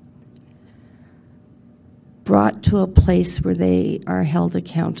brought to a place where they are held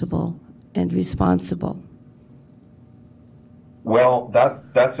accountable and responsible? Well,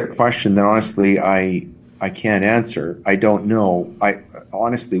 that's a question that honestly I can't answer. I don't know.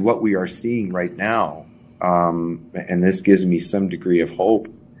 Honestly, what we are seeing right now, and this gives me some degree of hope,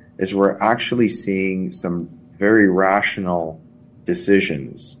 is we're actually seeing some very rational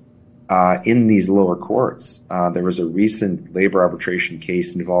decisions in these lower courts. There was a recent labor arbitration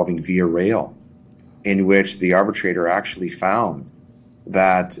case involving Via Rail, in which the arbitrator actually found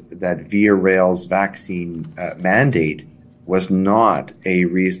that Via Rail's vaccine mandate was not a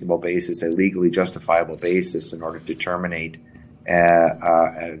reasonable basis, a legally justifiable basis in order to terminate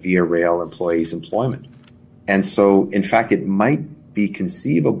Via Rail employees' employment. And so, in fact, it might be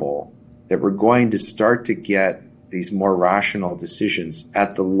conceivable that we're going to start to get these more rational decisions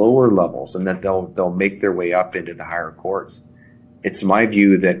at the lower levels, and that they'll make their way up into the higher courts. It's my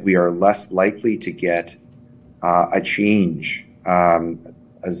view that we are less likely to get a change,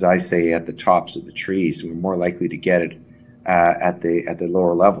 as I say, at the tops of the trees. We're more likely to get it at the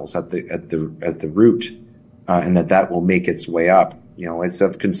lower levels, at the root, and that will make its way up. It's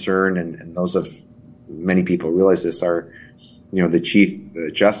of concern, and those of many people realize this are, the Chief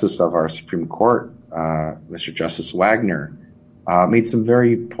Justice of our Supreme Court, Mr. Justice Wagner, made some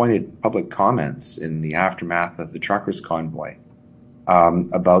very pointed public comments in the aftermath of the truckers' convoy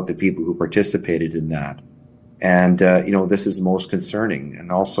about the people who participated in that. And, this is most concerning.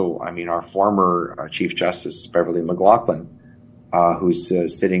 And also, our former Chief Justice, Beverly McLaughlin, who's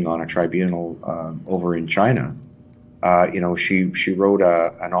sitting on a tribunal over in China, she wrote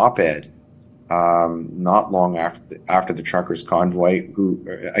an op-ed not long after the truckers' convoy, who,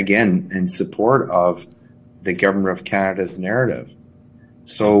 again, in support of the Government of Canada's narrative.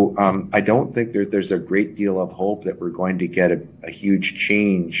 So I don't think there's a great deal of hope that we're going to get a huge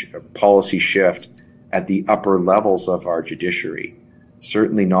change, a policy shift at the upper levels of our judiciary.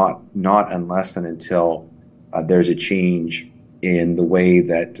 Certainly not unless and until there's a change in the way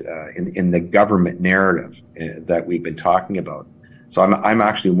that in the government narrative that we've been talking about. So I'm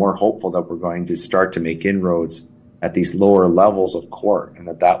actually more hopeful that we're going to start to make inroads at these lower levels of court, and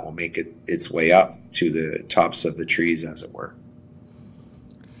that will make its way up to the tops of the trees, as it were.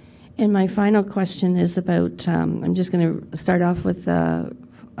 And my final question is about, I'm just going to start off with a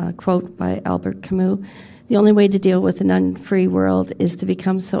quote by Albert Camus. The only way to deal with an unfree world is to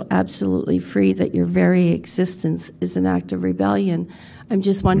become so absolutely free that your very existence is an act of rebellion. I'm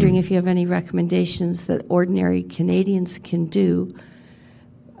just wondering if you have any recommendations that ordinary Canadians can do,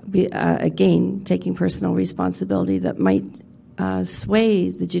 again, taking personal responsibility, that might sway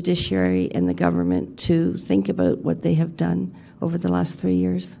the judiciary and the government to think about what they have done over the last 3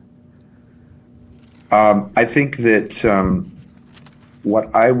 years. I think that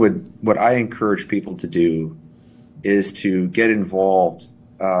what I encourage people to do is to get involved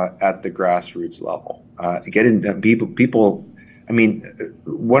at the grassroots level. People. I mean,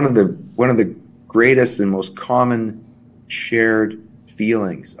 one of the greatest and most common shared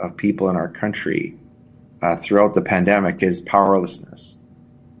feelings of people in our country throughout the pandemic is powerlessness,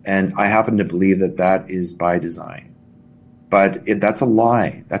 and I happen to believe that is by design. But that's a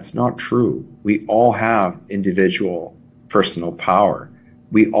lie. That's not true. We all have individual personal power.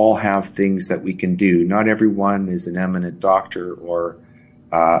 We all have things that we can do. Not everyone is an eminent doctor or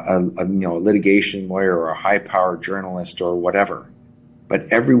a litigation lawyer or a high-powered journalist or whatever. But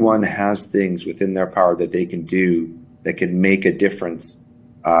everyone has things within their power that they can do that can make a difference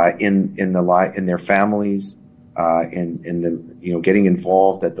in their families, in getting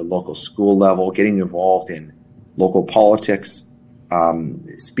involved at the local school level, getting involved in local politics,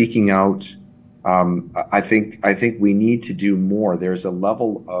 speaking out. I think we need to do more. There's a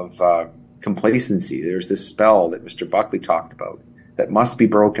level of complacency. There's this spell that Mr. Buckley talked about that must be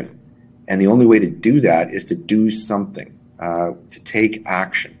broken. And the only way to do that is to do something, to take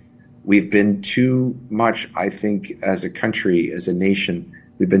action. We've been too much, I think, as a country, as a nation,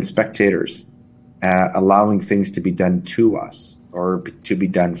 we've been spectators, allowing things to be done to us or to be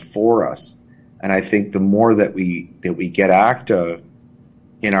done for us. And I think the more that we get active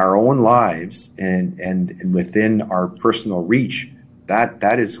in our own lives and within our personal reach,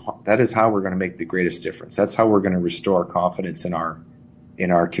 that is how we're going to make the greatest difference. That's how we're going to restore confidence in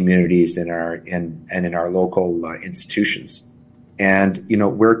our communities, in our local institutions. And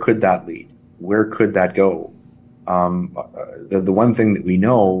where could that lead? Where could that go? The one thing that we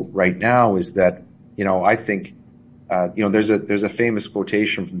know right now is that I think there's a famous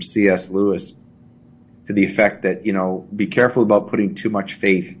quotation from C.S. Lewis to the effect that, be careful about putting too much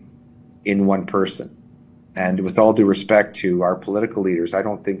faith in one person. And with all due respect to our political leaders, I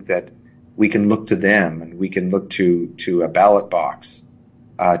don't think that we can look to them and we can look to a ballot box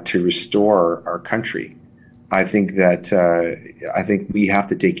to restore our country. I think we have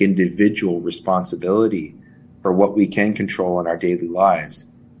to take individual responsibility for what we can control in our daily lives.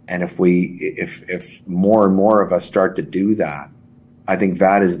 And if more and more of us start to do that, I think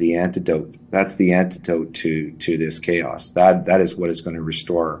that is the antidote. That's the antidote to this chaos. That is what is going to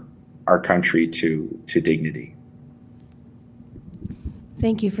restore our country to dignity.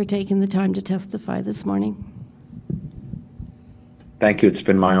 Thank you for taking the time to testify this morning. Thank you. It's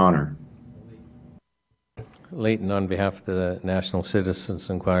been my honor. Leighton, on behalf of the National Citizens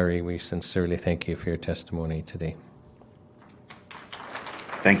Inquiry, we sincerely thank you for your testimony today.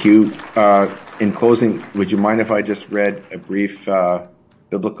 Thank you. In closing, would you mind if I just read a brief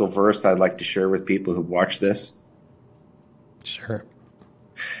biblical verse I'd like to share with people who watch this? Sure.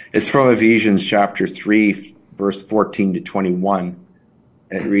 It's from Ephesians chapter 3, verse 14 to 21.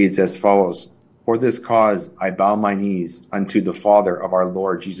 It reads as follows: For this cause I bow my knees unto the Father of our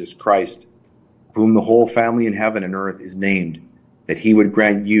Lord Jesus Christ, of whom the whole family in heaven and earth is named, that he would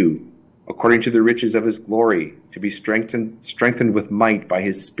grant you, according to the riches of his glory, to be strengthened with might by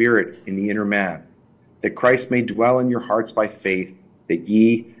his Spirit in the inner man, that Christ may dwell in your hearts by faith, that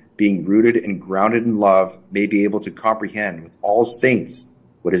ye, being rooted and grounded in love, may be able to comprehend with all saints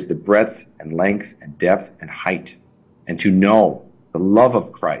what is the breadth and length and depth and height, and to know the love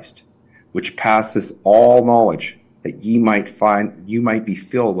of Christ, which passeth all knowledge, that ye might be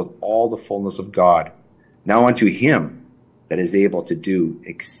filled with all the fullness of God. Now unto him that is able to do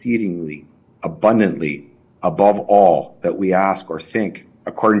exceedingly abundantly above all that we ask or think,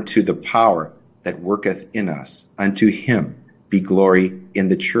 according to the power that worketh in us. Unto him be glory in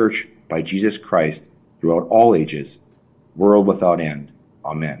the church by Jesus Christ throughout all ages, world without end.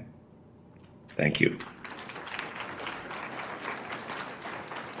 Amen. Thank you.